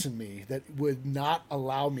softness in me that would not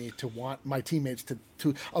allow me to want my teammates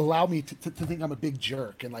to allow me to think I'm a big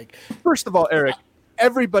jerk. And like, first of all, Eric,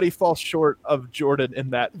 everybody falls short of Jordan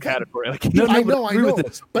in that category. Like, I know.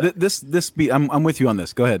 But I'm with you on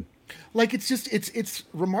this. Go ahead. Like, it's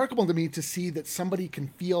remarkable to me to see that somebody can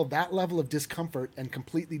feel that level of discomfort and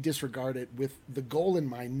completely disregard it with the goal in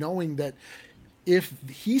mind, knowing that if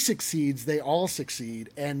he succeeds, they all succeed,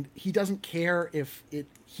 and he doesn't care if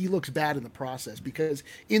he looks bad in the process, because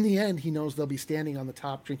in the end, he knows they'll be standing on the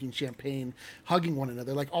top, drinking champagne, hugging one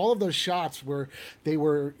another. Like, all of those shots where they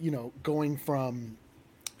were, going from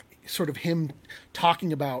sort of him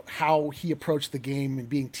talking about how he approached the game and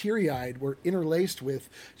being teary-eyed were interlaced with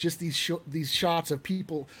just these shots of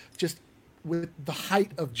people just with the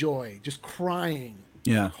height of joy, just crying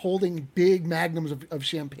holding big magnums of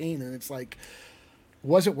champagne, and it's like,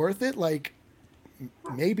 was it worth it? Like,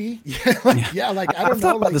 maybe. I don't know. I've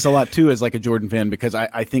thought about this a lot too as like a Jordan fan, because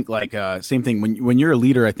I think like same thing when you're a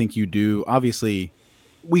leader. I think you do. Obviously,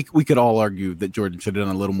 we could all argue that Jordan should have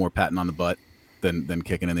done a little more patting on the butt than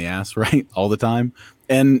kicking in the ass, right, all the time.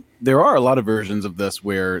 And there are a lot of versions of this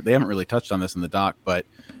where they haven't really touched on this in the doc, but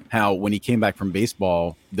how when he came back from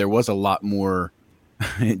baseball, there was a lot more.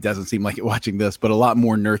 It doesn't seem like it watching this, but a lot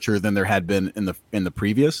more nurture than there had been in the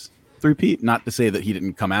previous three-peat. Not to say that he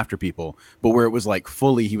didn't come after people, but where it was like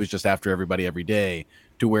fully he was just after everybody every day,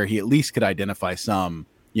 to where he at least could identify some,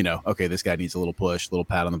 okay, this guy needs a little push, a little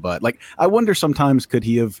pat on the butt. Like, I wonder sometimes, could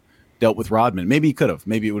he have dealt with Rodman? Maybe he could have.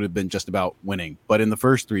 Maybe it would have been just about winning. But in the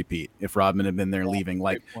first three-peat, if Rodman had been there leaving,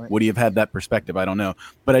 like, would he have had that perspective? I don't know.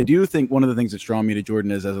 But I do think one of the things that's drawn me to Jordan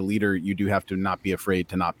is, as a leader, you do have to not be afraid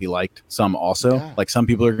to not be liked. Some also, like, some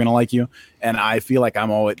people are going to like you. And I feel like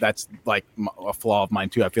that's like a flaw of mine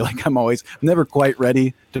too. I feel like I'm never quite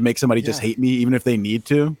ready to make somebody just hate me, even if they need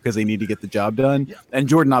to, because they need to get the job done. Yeah. And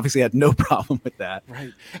Jordan obviously had no problem with that.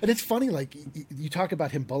 Right. And it's funny, like, you talk about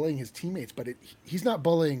him bullying his teammates, but he's not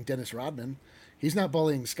bullying Dennis Rodman. He's not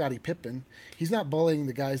bullying Scottie Pippen. He's not bullying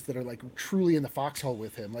the guys that are like truly in the foxhole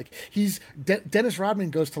with him. Like, Dennis Rodman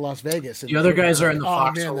goes to Las Vegas, and the other guys are in the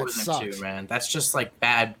foxhole with him too, man. That's just like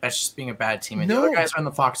bad. That's just being a bad team. And the other guys are in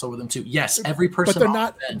the foxhole with him too. Yes, every person. But they're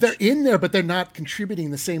not. They're in there, but they're not contributing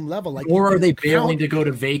the same level. Like, or are they bailing to go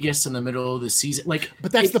to Vegas in the middle of the season? Like,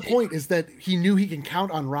 but that's the point. Is that he knew he can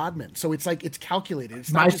count on Rodman, so it's like it's calculated.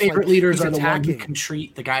 It's my favorite leaders are the ones who can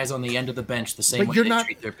treat the guys on the end of the bench the same way they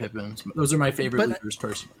treat their Pippins. Those are my favorite leaders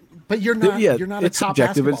personally. But you're not. You're not. It's a top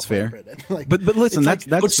subjective. It's fair. Like, but listen, that's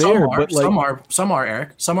fair. But like, some are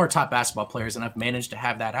Eric. Some are top basketball players, and I've managed to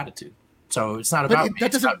have that attitude. So it's not about me.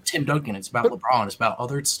 It's about Tim Duncan. It's about LeBron. It's about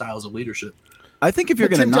other styles of leadership. I think if you're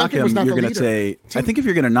going to knock him, you're going to say. I think if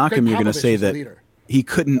you're going to knock him, you're going to say that he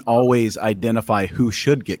couldn't always identify who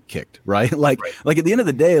should get kicked, right? Like at the end of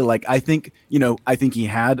the day, like, I think he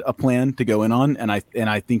had a plan to go in on, and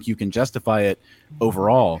I think you can justify it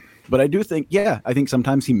overall. But I do think, I think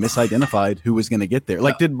sometimes he misidentified who was going to get there.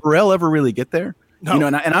 Like, did Burrell ever really get there? No.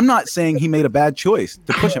 And I'm not saying he made a bad choice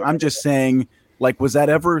to push him. I'm just saying, like, was that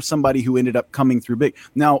ever somebody who ended up coming through big?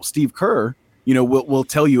 Now, Steve Kerr, will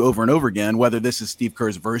tell you over and over again, whether this is Steve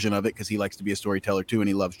Kerr's version of it, because he likes to be a storyteller too, and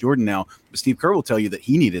he loves Jordan now. But Steve Kerr will tell you that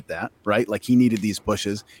he needed that, right? Like, he needed these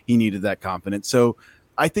pushes. He needed that confidence. So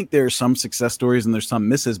I think there are some success stories and there's some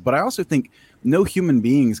misses, but I also think no human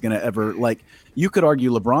being is going to ever, like, you could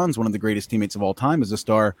argue LeBron's one of the greatest teammates of all time as a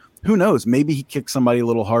star. Who knows? Maybe he kicks somebody a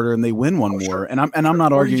little harder and they win one more. And I'm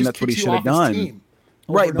not arguing that's what he should have done.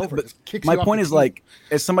 Right. But my point is, like,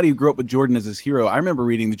 as somebody who grew up with Jordan as his hero, I remember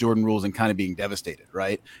reading the Jordan rules and kind of being devastated,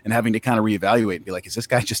 right? And having to kind of reevaluate and be like, is this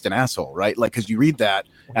guy just an asshole, right? Like, because you read that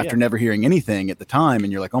after never hearing anything at the time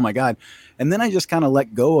and you're like, oh my God. And then I just kind of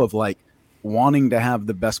let go of, like, wanting to have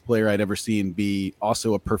the best player I'd ever seen be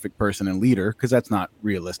also a perfect person and leader, because that's not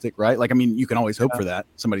realistic, right? Like, I mean, you can always hope for that.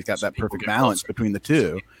 Somebody's got that perfect balance between the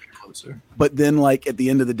two. But then, like, at the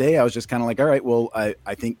end of the day, I was just kind of like, all right, well,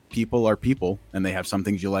 I think people are people, and they have some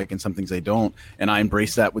things you like and some things they don't. And I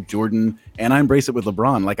embrace that with Jordan, and I embrace it with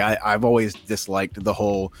LeBron. Like, I've always disliked the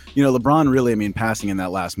whole, LeBron really, I mean, passing in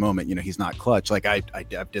that last moment, he's not clutch. Like,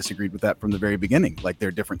 I've disagreed with that from the very beginning. Like, there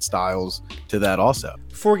are different styles to that also.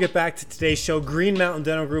 Before we get back to today's show, Green Mountain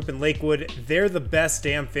Dental Group in Lakewood, they're the best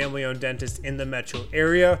damn family-owned dentist in the metro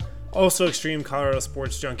area. Also extreme Colorado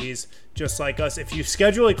sports junkies, just like us. If you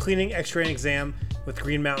schedule a cleaning, x-ray, and exam with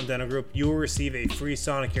Green Mountain Dental Group, you will receive a free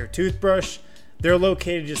Sonicare toothbrush. They're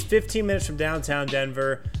located just 15 minutes from downtown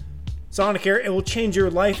Denver. Sonicare, it will change your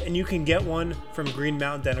life, and you can get one from Green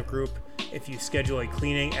Mountain Dental Group if you schedule a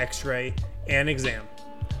cleaning, x-ray, and exam.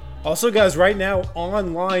 Also, guys, right now,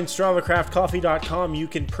 online, StravaCraftCoffee.com, you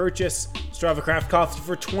can purchase Strava Craft Coffee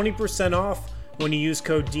for 20% off when you use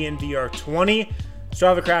code DNVR20.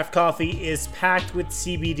 Strava Craft Coffee is packed with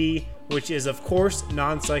CBD, which is, of course,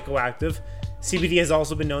 non-psychoactive. CBD has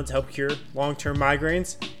also been known to help cure long-term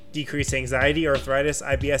migraines, decrease anxiety, arthritis,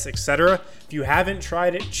 IBS, etc. If you haven't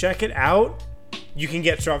tried it, check it out. You can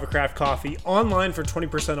get Strava Craft Coffee online for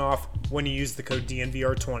 20% off when you use the code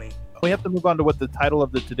DNVR20. We have to move on to what the title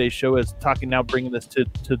of today's show is, talking now, bringing this to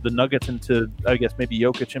the Nuggets and to, I guess, maybe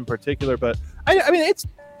Jokic in particular. But, I mean, it's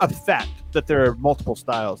a fact that there are multiple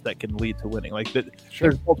styles that can lead to winning. Like,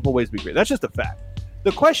 there's multiple ways to be great. That's just a fact.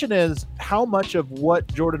 The question is, how much of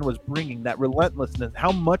what Jordan was bringing, that relentlessness,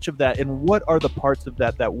 how much of that, and what are the parts of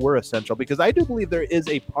that were essential? Because I do believe there is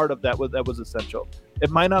a part of that was essential. It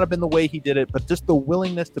might not have been the way he did it, but just the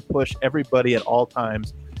willingness to push everybody at all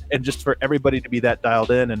times. and just for everybody to be that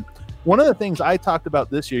dialed in. And one of the things I talked about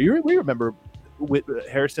this year, we remember with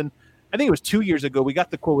Harrison, I think it was 2 years ago, we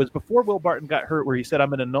got the quote, was before Will Barton got hurt, where he said,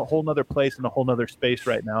 I'm in a whole nother place, in a whole nother space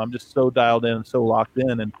right now. I'm just so dialed in and so locked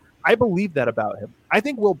in. And I believe that about him. I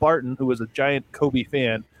think Will Barton, who was a giant Kobe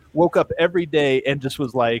fan, woke up every day and just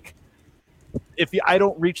was like, if I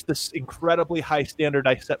don't reach this incredibly high standard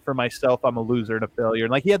I set for myself, I'm a loser and a failure.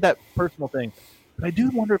 And like, he had that personal thing. But I do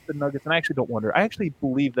wonder if the Nuggets, and I actually don't wonder, I actually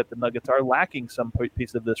believe that the Nuggets are lacking some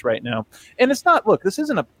piece of this right now. And it's not, look, this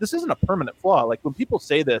isn't a permanent flaw. Like, when people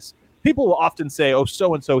say this, people will often say, oh,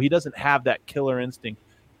 so-and-so, he doesn't have that killer instinct.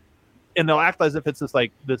 And they'll act as if it's this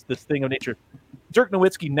like this thing of nature. Dirk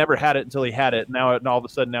Nowitzki never had it until he had it. And all of a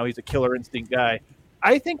sudden, now he's a killer instinct guy.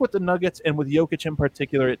 I think with the Nuggets and with Jokic in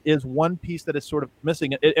particular, it is one piece that is sort of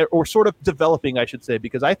missing, or sort of developing, I should say,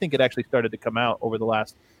 because I think it actually started to come out over the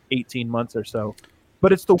last 18 months or so.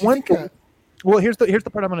 But it's the one thing. Well, here's the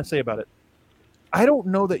part I'm going to say about it. I don't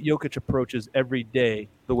know that Jokic approaches every day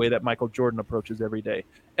the way that Michael Jordan approaches every day.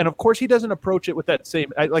 And of course, he doesn't approach it with that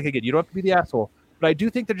same, like, again, you don't have to be the asshole, but I do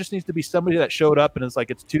think there just needs to be somebody that showed up and it's like,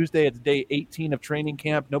 it's Tuesday, it's day 18 of training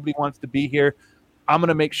camp. Nobody wants to be here. I'm going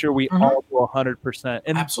to make sure we all do 100%.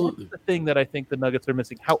 And absolutely, that's the thing that I think the Nuggets are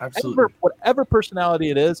missing. Whatever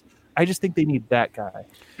personality it is, I just think they need that guy.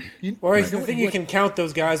 Or I think you can count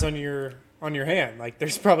those guys on your hand. Like,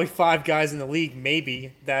 there's probably 5 guys in the league,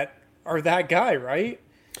 maybe, that are that guy, right?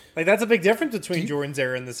 Like, that's a big difference between Jordan's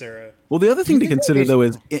era and this era. Well, the other thing to consider, though,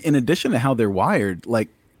 is in addition to how they're wired, like,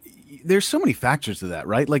 there's so many factors to that,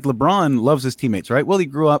 right? Like, LeBron loves his teammates, right? Well, he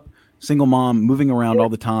grew up single mom, moving around all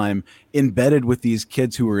the time, embedded with these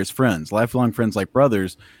kids who were his friends, lifelong friends like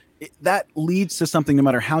brothers. That leads to something, no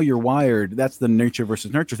matter how you're wired. That's the nurture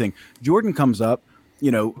versus nurture thing. Jordan comes up,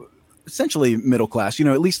 essentially middle class,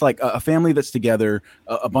 at least like a family that's together,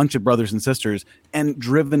 a bunch of brothers and sisters, and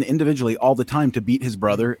driven individually all the time to beat his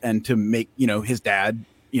brother and to make, his dad,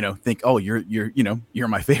 think, oh, you're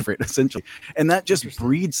my favorite, essentially. And that just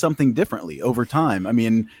breeds something differently over time. I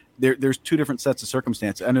mean, there's 2 different sets of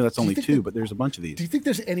circumstances. I know that's only 2, but there's a bunch of these. Do you think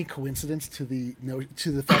there's any coincidence to the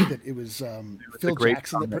fact that it was Phil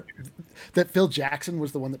Jackson that Phil Jackson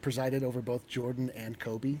was the one that presided over both Jordan and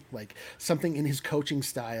Kobe? Like, something in his coaching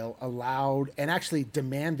style allowed and actually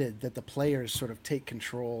demanded that the players sort of take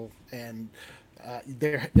control, and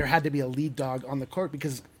there had to be a lead dog on the court,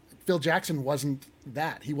 because Phil Jackson wasn't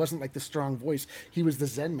that. He wasn't like the strong voice. He was the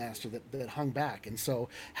Zen master that hung back. And so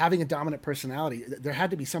having a dominant personality, there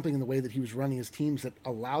had to be something in the way that he was running his teams that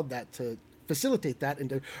allowed that to facilitate that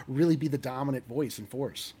and to really be the dominant voice and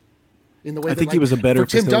force. In the way I think he was a better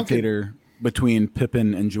facilitator between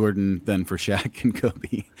Pippen and Jordan than for Shaq and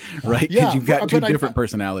Kobe, right? Because you've got 2 different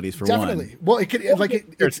personalities for definitely. one. Well,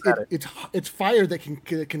 it's fire that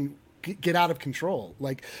can get out of control,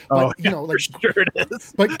 like, but sure it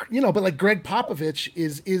is. but like Greg Popovich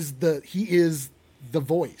is the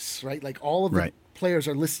voice, right? Like, all of the players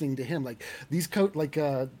are listening to him. Like, these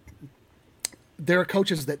there are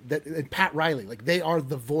coaches that and Pat Riley, like, they are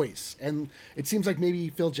the voice, and it seems like maybe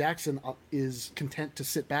Phil Jackson is content to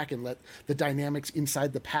sit back and let the dynamics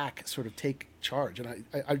inside the pack sort of take charge. And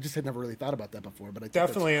I just had never really thought about that before, but I think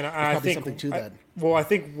definitely, and I think something to that. Well, I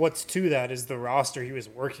think what's to that is the roster he was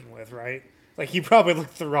working with, right? Like, he probably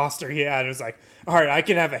looked at the roster he had and was like, all right, I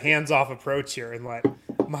can have a hands-off approach here and let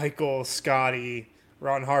Michael, Scotty,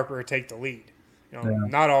 Ron Harper take the lead.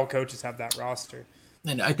 Not all coaches have that roster.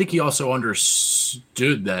 And I think he also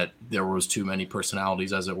understood that there was too many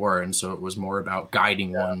personalities, as it were, and so it was more about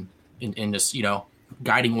guiding one in this,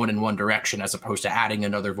 guiding one in one direction as opposed to adding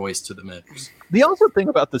another voice to the mix. The also thing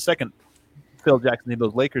about the second Phil Jackson,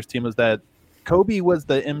 those Lakers team, is that Kobe was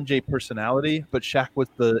the MJ personality, but Shaq was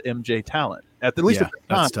the MJ talent. At least at the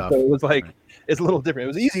time, that's tough. So it was like it's a little different. It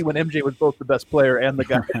was easy when MJ was both the best player and the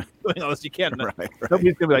guy doing all this. You can't. Right.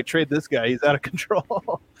 Nobody's gonna be like, trade this guy. He's out of control.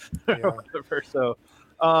 Or whatever. So.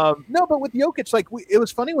 No, but with Jokic, like, it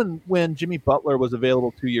was funny when Jimmy Butler was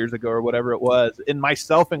available 2 years ago or whatever it was, and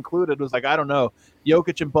myself included, was like, I don't know,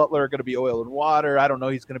 Jokic and Butler are going to be oil and water. I don't know,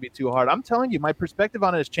 he's going to be too hard. I'm telling you, my perspective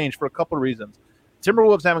on it has changed for a couple of reasons.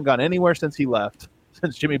 Timberwolves haven't gone anywhere since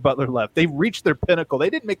Jimmy Butler left. They've reached their pinnacle.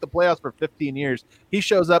 They didn't make the playoffs for 15 years. He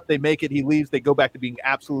shows up, they make it, he leaves, they go back to being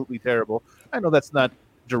absolutely terrible. I know that's not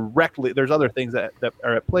directly, there's other things that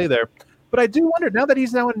are at play there. But I do wonder, now that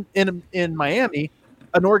he's now in Miami,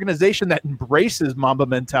 an organization that embraces Mamba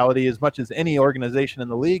mentality as much as any organization in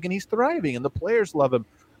the league, and he's thriving, and the players love him.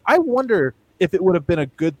 I wonder if it would have been a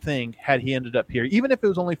good thing had he ended up here, even if it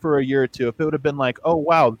was only for a year or two, if it would have been like, oh,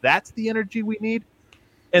 wow, that's the energy we need.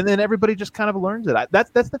 And then everybody just kind of learns it.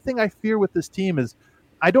 That's the thing I fear with this team is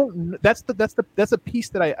I don't. That's a piece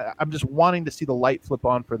that I'm just wanting to see the light flip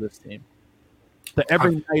on for this team. That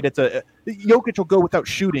every night Jokic will go without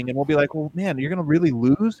shooting, and we'll be like, well, man, you're going to really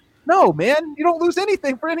lose? No, man, you don't lose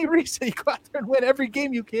anything for any reason. You go out there and win every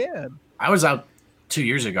game you can. I was out 2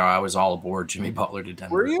 years ago. I was all aboard Jimmy Butler to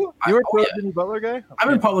Denver. Were you? You were a Jimmy Butler guy? I've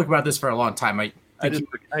been public about this for a long time. I can't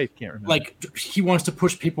remember. Like, he wants to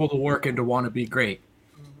push people to work and to want to be great.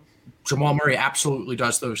 Jamal Murray absolutely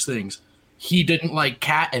does those things. He didn't like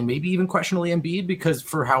Cat and maybe even questionably Embiid because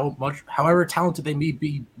for however talented they may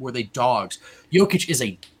be, were they dogs? Jokic is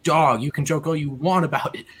a dog. You can joke all you want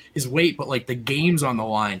about his weight, but like the game's on the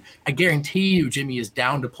line. I guarantee you, Jimmy is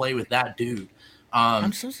down to play with that dude.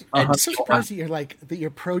 I'm so surprised that you're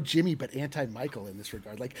pro Jimmy but anti Michael in this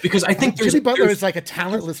regard. Like, because I think Jimmy Butler is like a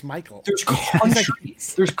talentless Michael.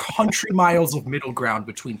 There's country miles of middle ground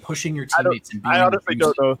between pushing your teammates and being. I honestly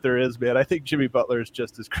don't know if there is, man. I think Jimmy Butler is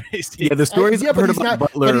just as crazy. Yeah, the stories I've heard about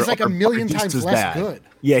Butler, but he's like a million times less good.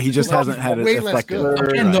 Yeah, he just hasn't had it effective.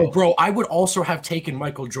 Again, though, bro, I would also have taken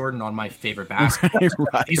Michael Jordan on my favorite basketball.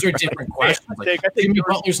 Right. These are different questions. I think Jimmy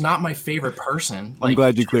Butler's not my favorite person. I'm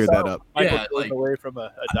glad you cleared that up. Yeah, away from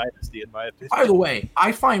a dynasty, in my opinion. By the way,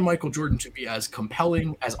 I find Michael Jordan to be as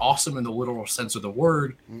compelling, as awesome in the literal sense of the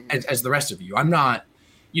word, as the rest of you. I'm not,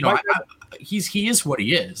 he is what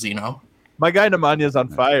he is, My guy Nemanya's on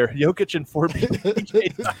fire. Jokic and 4B.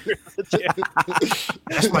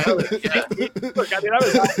 That's my other. Yeah. Look, I mean, I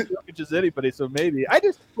was not Jokic as anybody, so maybe.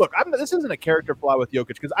 This isn't a character flaw with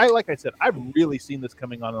Jokic because like I said, I've really seen this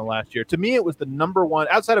coming on in the last year. To me, it was the number one,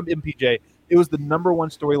 outside of MPJ, it was the number one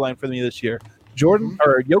storyline for me this year.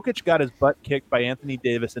 Jokic got his butt kicked by Anthony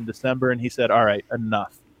Davis in December, and he said, all right,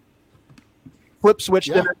 enough. Flip switched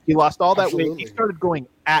in it. He lost all that weight. He started going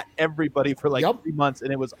at everybody for 3 months,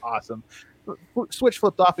 and it was awesome. Switch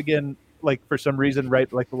flipped off again, for some reason,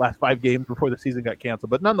 right? Like the last 5 games before the season got canceled.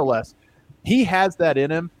 But nonetheless, he has that in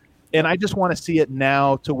him, and I just want to see it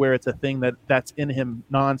now to where it's a thing that's in him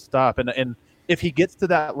nonstop. And if he gets to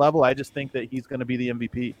that level, I just think that he's going to be the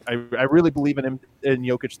MVP. I really believe in him, in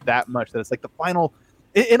Jokic, that much that it's like the final.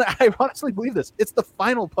 And I honestly believe this. It's the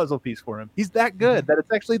final puzzle piece for him. He's that good that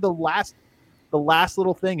it's actually the last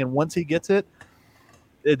little thing. And once he gets it,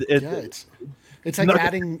 it's like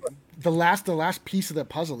adding the last piece of the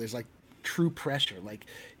puzzle is like true pressure. Like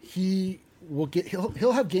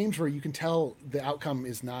he'll have games where you can tell the outcome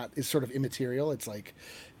is sort of immaterial. It's like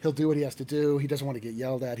he'll do what he has to do. He doesn't want to get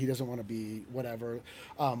yelled at. He doesn't want to be whatever.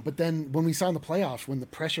 But then when we saw in the playoffs, when the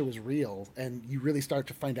pressure was real and you really start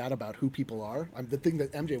to find out about who people are, the thing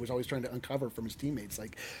that MJ was always trying to uncover from his teammates,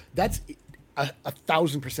 like that's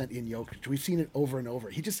 1,000% in Jokic. We've seen it over and over.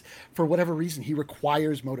 He just, for whatever reason, he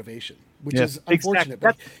requires motivation, which is unfortunate,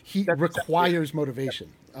 but he requires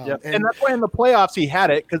motivation. And that's why in the playoffs he had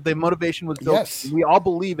it, because the motivation was built. Yes. We all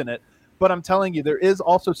believe in it. But I'm telling you, there is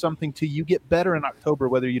also something to you get better in October,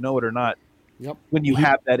 whether you know it or not. Yep. When you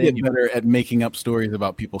have that in you. Better at making up stories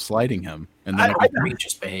about people sliding him. And then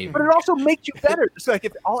just behave. But it also makes you better. It's like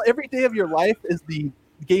if every day of your life is the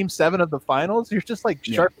Game 7 of the finals, you're just like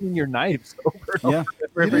sharpening your knives over and over.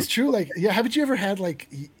 It is true. Like, haven't you ever had like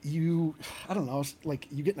you, I don't know, like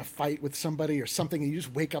you get in a fight with somebody or something, and you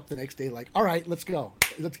just wake up the next day like, all right, let's go.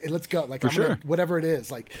 Let's go. Like, whatever it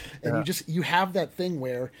is. Like, and you have that thing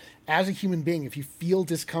where, as a human being, if you feel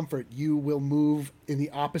discomfort, you will move in the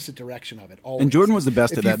opposite direction of it. Always. And Jordan was the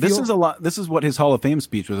best at that. This is what his Hall of Fame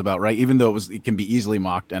speech was about, right? Even though it can be easily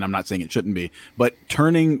mocked, and I'm not saying it shouldn't be, but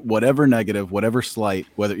turning whatever negative, whatever slight,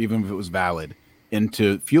 whether even if it was valid,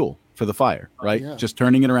 into fuel for the fire, right? Yeah. Just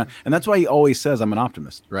turning it around. And that's why he always says, I'm an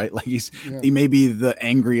optimist, right? Like he may be the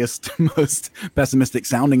angriest, most pessimistic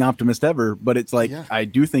sounding optimist ever, but it's like, I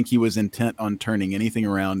do think he was intent on turning anything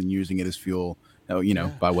around and using it as fuel,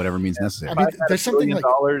 by whatever means necessary. I mean, there's something like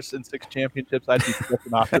dollars and 6 championships. I'd be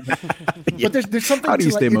an optimist. But there's something. How do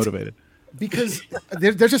you stay motivated? Because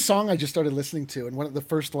there's a song I just started listening to, and one of the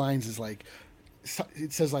first lines is like,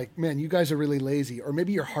 it says like, man, you guys are really lazy, or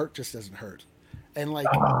maybe your heart just doesn't hurt. And like,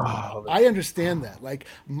 I understand that. Like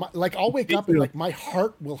I'll wake up and like my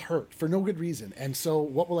heart will hurt for no good reason. And so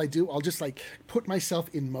what will I do? I'll just like put myself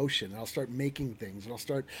in motion, and I'll start making things, and I'll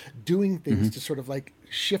start doing things to sort of like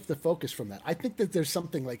shift the focus from that. I think that there's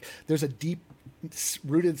something like, there's a deep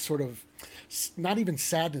rooted sort of, not even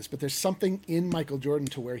sadness, but there's something in Michael Jordan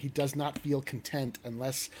to where he does not feel content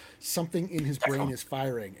unless something in his brain is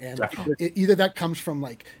firing. And either that comes from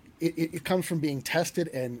like, it comes from being tested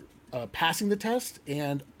and passing the test,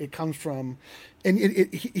 and it comes from, and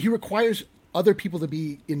he requires other people to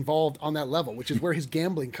be involved on that level, which is where his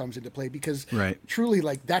gambling comes into play, because truly,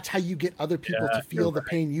 like, that's how you get other people to feel the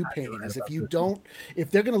pain you pain. Is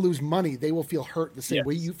if they're going to lose money, they will feel hurt the same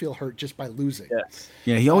way you feel hurt just by losing.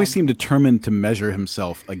 Yeah, he always seemed determined to measure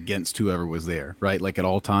himself against whoever was there, right? Like at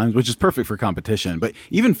all times, which is perfect for competition. But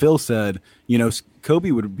even Phil said,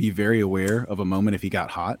 Kobe would be very aware of a moment if he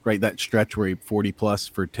got hot, right? That stretch where he 40 plus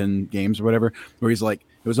for 10 games or whatever, where he's like,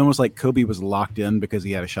 it was almost like Kobe was locked in because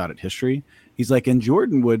he had a shot at history. He's like, and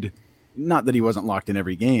Jordan would, not that he wasn't locked in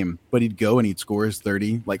every game, but he'd go and he'd score his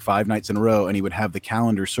 30 like 5 nights in a row, and he would have the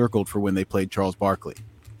calendar circled for when they played Charles Barkley,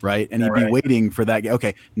 right? And he'd be waiting for that.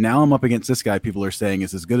 Okay, now I'm up against this guy people are saying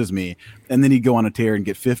is as good as me. And then he'd go on a tear and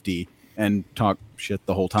get 50 and talk shit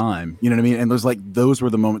the whole time. You know what I mean? And those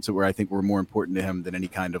were the moments where I think were more important to him than any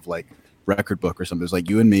kind of like record book or something. It was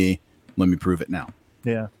like, you and me, let me prove it now.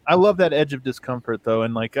 Yeah, I love that edge of discomfort though,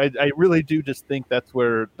 and like I really do just think that's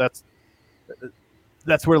where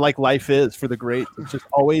like life is for the greats. It's just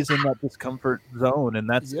always in that discomfort zone, and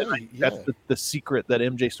that's the secret that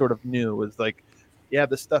MJ sort of knew was like, yeah,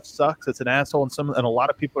 this stuff sucks. It's an asshole, and a lot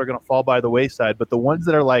of people are going to fall by the wayside. But the ones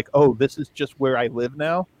that are like, oh, this is just where I live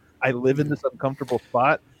now. I live in this uncomfortable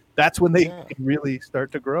spot. That's when they can really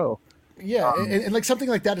start to grow. Yeah, and like something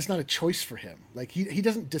like that is not a choice for him. Like he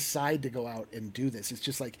doesn't decide to go out and do this. It's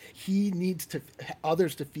just like he needs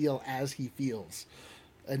others to feel as he feels.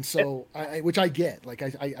 And so, which I get, like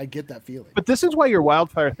I get that feeling. But this is why your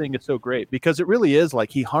wildfire thing is so great, because it really is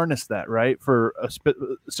like he harnessed that, right, for a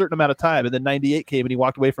certain amount of time, and then 98 came and he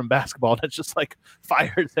walked away from basketball, and it's just like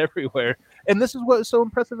fires everywhere. And this is what is so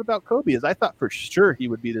impressive about Kobe is I thought for sure he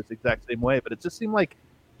would be this exact same way, but it just seemed like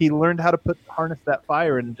he learned how to harness that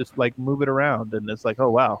fire and just like move it around. And it's like, oh,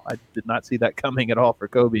 wow, I did not see that coming at all for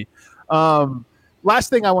Kobe. Last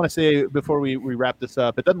thing I want to say before we wrap this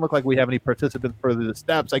up, it doesn't look like we have any participants for the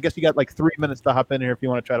steps. I guess you got like 3 minutes to hop in here if you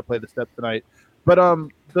want to try to play the steps tonight. But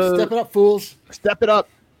step it up, fools. Step it up.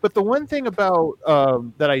 But the one thing about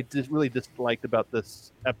that I just really disliked about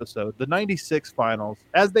this episode, the 96 finals,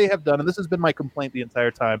 as they have done, and this has been my complaint the entire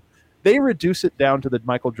time, they reduce it down to the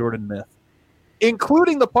Michael Jordan myth.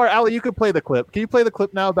 Including the part, Ali, you could play the clip. Can you play the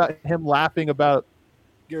clip now about him laughing about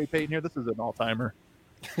Gary Payton here? This is an all-timer.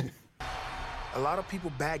 A lot of people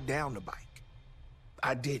back down the bike.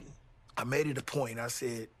 I didn't. I made it a point. I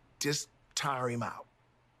said, just tire him out.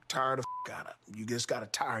 Tire the out of him. You just got to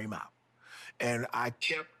tire him out. And I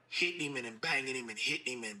kept hitting him and banging him and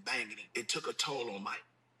hitting him and banging him. It took a toll on Mike.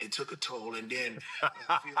 It took a toll. And then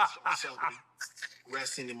I feel myself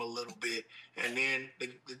resting him a little bit, and then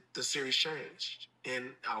the series changed. And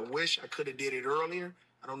I wish I could have did it earlier.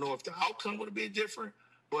 I don't know if the outcome would have been different,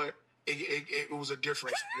 but it was a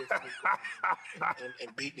difference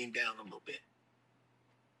and beating him down a little bit.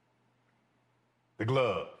 The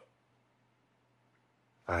glove.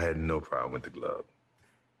 I had no problem with the glove.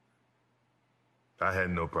 I had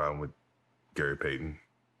no problem with Gary Payton.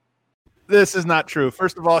 This is not true.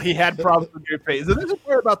 First of all, he had problems with Gary Payton. So this is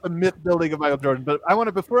more about the myth building of Michael Jordan. But I want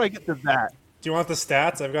to, before I get to that. Do you want the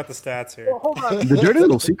stats? I've got the stats here. Well, hold on. The dirty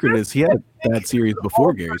little secret is he had a bad series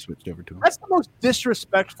before Gary switched over to him. That's the most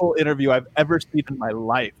disrespectful interview I've ever seen in my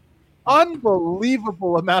life.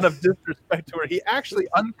 Unbelievable amount of disrespect to her. He actually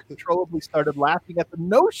uncontrollably started laughing at the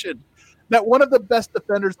notion that one of the best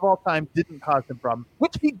defenders of all time didn't cause him problems,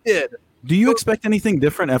 which he did. Do you expect anything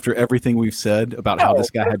different after everything we've said about how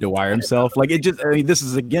this guy had to wire himself? Like, it just, I mean, this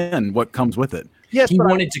is, again, what comes with it. Yes, he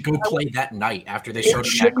wanted to go play that night after they showed him. It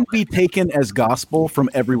shouldn't be taken as gospel from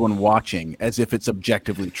everyone watching as if it's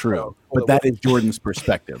objectively true. But that is Jordan's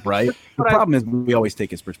perspective, right? The problem is we always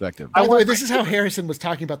take his perspective. By the way, this is how Harrison was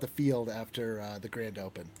talking about the field after the Grand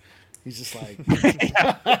Open. He's just like...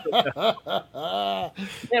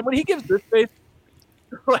 And when he gives this face,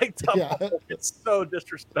 like, it's so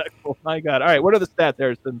disrespectful. My God. All right, what are the stats,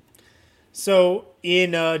 Harrison? So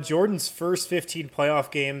in Jordan's first 15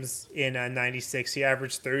 playoff games in 96, he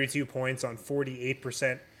averaged 32 points on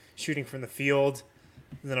 48% shooting from the field.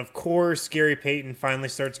 And then, of course, Gary Payton finally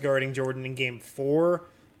starts guarding Jordan in Game 4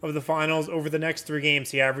 of the finals. Over the next 3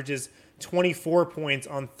 games, he averages 24 points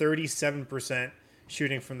on 37%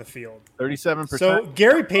 shooting from the field. 37%? So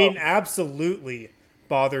Gary Payton absolutely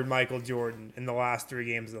bothered Michael Jordan in the last 3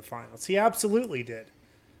 games of the finals. He absolutely did.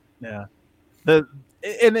 Yeah.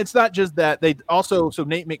 And it's not just that. They also, so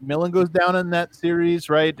Nate McMillan goes down in that series,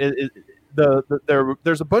 right?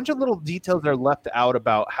 There's a bunch of little details that are left out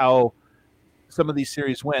about how some of these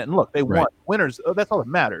series went. And look, they won. Winners, that's all that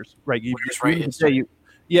matters, right? You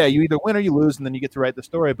either win or you lose, and then you get to write the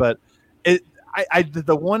story. But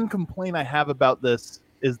the one complaint I have about this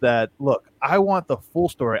is that, look, I want the full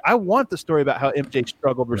story. I want the story about how MJ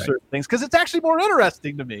struggled with certain things because it's actually more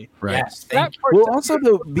interesting to me. Right. Yes, Well, also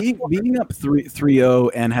though, being up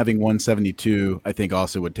 3-0 and having 172, I think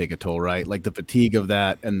also would take a toll, right? Like the fatigue of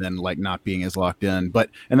that, and then like not being as locked in.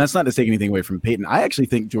 And that's not to take anything away from Peyton. I actually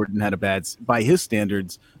think Jordan had by his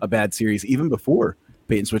standards, a bad series even before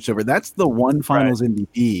Peyton switched over. That's the one Finals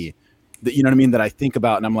MVP that, you know what I mean, that I think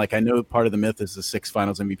about, and I'm like, I know part of the myth is the 6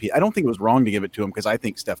 Finals MVP. I don't think it was wrong to give it to him because I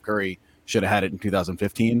think Steph Curry should have had it in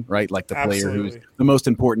 2015, right? Like the player who's the most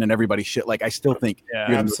important, and everybody shit. Like I still think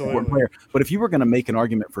you're the most important player. But if you were going to make an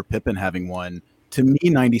argument for Pippen having one, to me,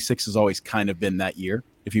 96 has always kind of been that year.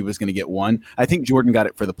 If he was going to get one, I think Jordan got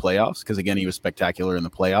it for the playoffs because again, he was spectacular in the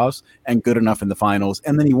playoffs and good enough in the finals.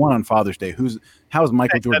 And then he won on Father's Day. How is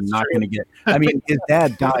Michael Jordan not going to get? I mean, his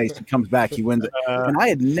dad dies, he comes back, he wins it. And I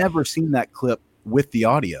had never seen that clip with the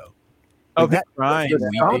audio. That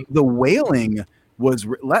the wailing was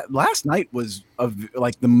last night was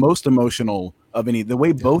like the most emotional of any. The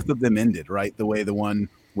way both of them ended, right? The way the one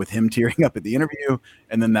with him tearing up at the interview,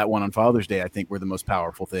 and then that one on Father's Day, I think were the most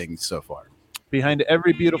powerful things so far. Behind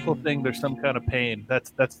every beautiful thing, there's some kind of pain.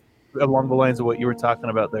 That's along the lines of what you were talking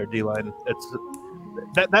about there, D-Line.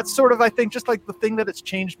 That's sort of, I think, just like the thing that it's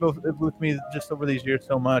changed both with me just over these years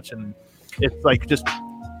so much, and it's like just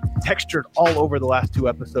textured all over the last 2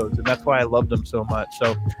 episodes, and that's why I loved them so much.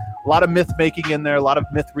 So a lot of myth making in there, a lot of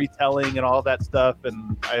myth retelling and all that stuff,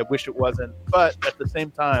 and I wish it wasn't. But at the same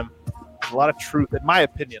time, a lot of truth, in my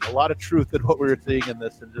opinion, a lot of truth in what we were seeing in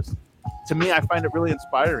this, and just to me, I find it really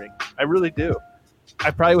inspiring. I really do. I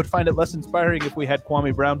probably would find it less inspiring if we had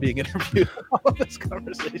Kwame Brown being interviewed in all of this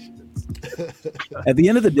conversation. At the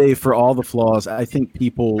end of the day, for all the flaws, I think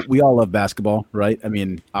we all love basketball, right? I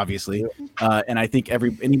mean, obviously. And I think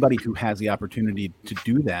anybody who has the opportunity to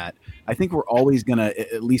do that, I think we're always going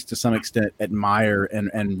to, at least to some extent, admire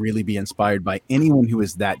and really be inspired by anyone who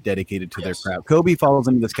is that dedicated to their craft. Kobe falls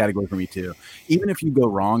into this category for me too. Even if you go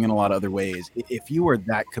wrong in a lot of other ways, if you are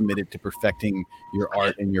that committed to perfecting your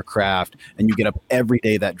art and your craft, and you get up every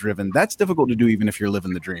day that driven, that's difficult to do even if you're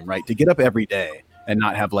living the dream, right? To get up every day and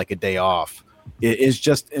not have like a day off, it is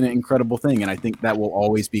just an incredible thing. And I think that will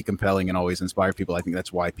always be compelling and always inspire people. I think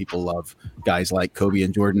that's why people love guys like Kobe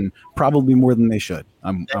and Jordan probably more than they should.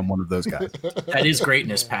 I'm one of those guys. That is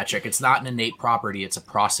greatness, Patrick. It's not an innate property. It's a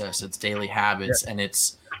process. It's daily habits. And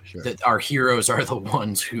it's that our heroes are the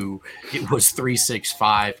ones who it was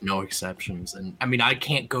 365, no exceptions. And I mean, I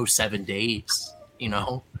can't go 7 days,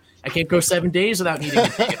 I can't go 7 days without needing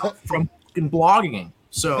to take it off from blogging.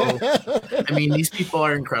 So, I mean, these people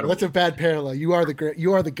are incredible. That's a bad parallel. You are the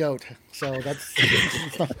GOAT. So that's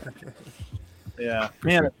yeah,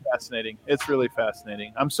 man, it's fascinating. It's really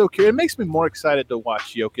fascinating. I'm so curious. It makes me more excited to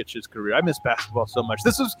watch Jokic's career. I miss basketball so much.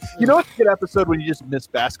 This was, it's a good episode when you just miss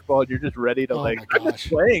basketball and you're just ready to I miss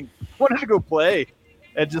playing. I wanted to go play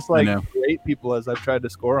and just create people as I've tried to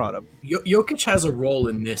score on them. Jokic has a role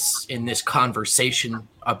in this conversation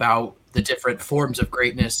about the different forms of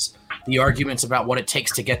greatness, the arguments about what it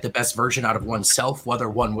takes to get the best version out of oneself, whether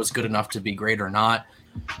one was good enough to be great or not,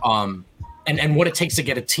 and what it takes to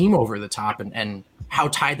get a team over the top, and how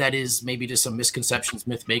tied that is maybe to some misconceptions,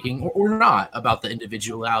 myth making, or not about the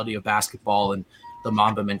individuality of basketball and the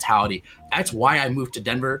Mamba mentality. That's why I moved to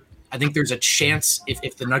Denver. I think there's a chance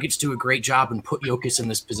if the Nuggets do a great job and put Jokic in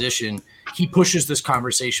this position, he pushes this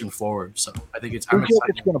conversation forward. So I think I'm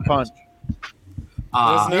excited. Jokic going to punch?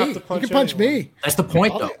 You can punch me. That's the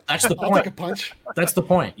point, though. That's the point. I'll take a punch. That's the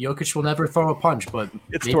point. Jokic will never throw a punch, but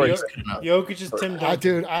it's Jokic is Tim Duncan.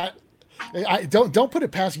 Dude, I don't put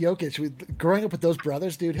it past Jokic. Growing up with those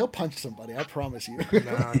brothers, dude, he'll punch somebody. I promise you.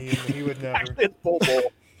 Nah, he would never. It's bull.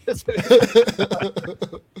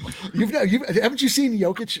 Haven't you seen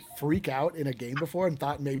Jokic freak out in a game before and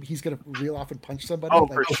thought maybe he's going to reel off and punch somebody? Oh,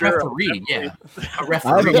 for sure. Referee, yeah. I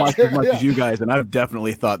haven't watched as much as you guys, and I've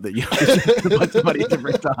definitely thought that Jokic should punch somebody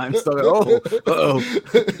different times. So,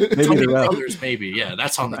 maybe they're others. Maybe, yeah,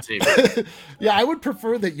 that's on the table. Yeah, I would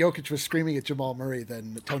prefer that Jokic was screaming at Jamal Murray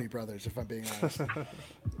than Tony Brothers, if I'm being honest.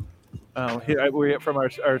 Here we're from our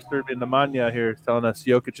Serbian Nemanja here telling us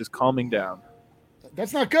Jokic is calming down.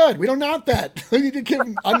 That's not good. We don't want that. We need to get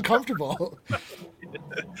him uncomfortable.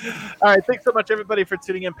 All right. Thanks so much, everybody, for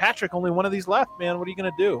tuning in. Patrick, only one of these left, man. What are you going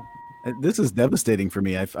to do? This is devastating for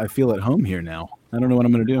me. I feel at home here now. I don't know what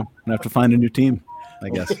I'm going to do. I'm going to have to find a new team,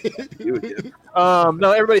 I guess.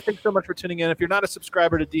 No, everybody, thanks so much for tuning in. If you're not a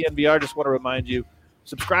subscriber to DNVR, just want to remind you,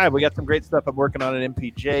 subscribe. We got some great stuff. I'm working on an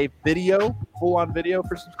MPJ video, full-on video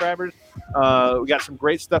for subscribers. We got some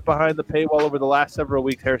great stuff behind the paywall over the last several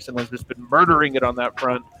weeks. Harrison has just been murdering it on that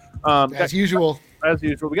front. As usual. as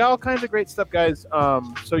usual. We got all kinds of great stuff, guys.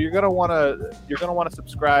 So you're gonna wanna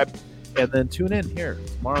subscribe, and then tune in here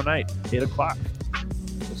tomorrow night, 8:00.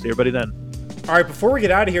 We'll see everybody then. All right, before we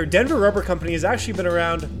get out of here, Denver Rubber Company has actually been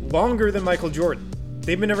around longer than Michael Jordan.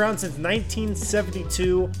 They've been around since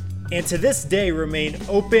 1972, and to this day remain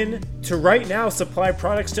open to right now supply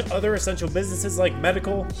products to other essential businesses like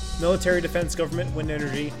medical, military, defense, government, wind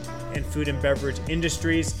energy, and food and beverage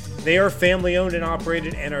industries. They are family owned and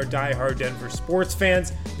operated and are diehard Denver sports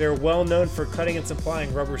fans. They're well known for cutting and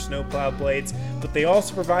supplying rubber snowplow blades, but they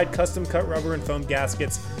also provide custom cut rubber and foam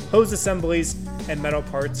gaskets, hose assemblies, and metal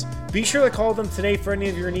parts. Be sure to call them today for any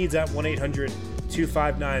of your needs at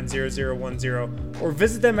 1-800-259-0010 or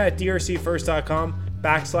visit them at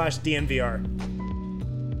drcfirst.com/DNVR.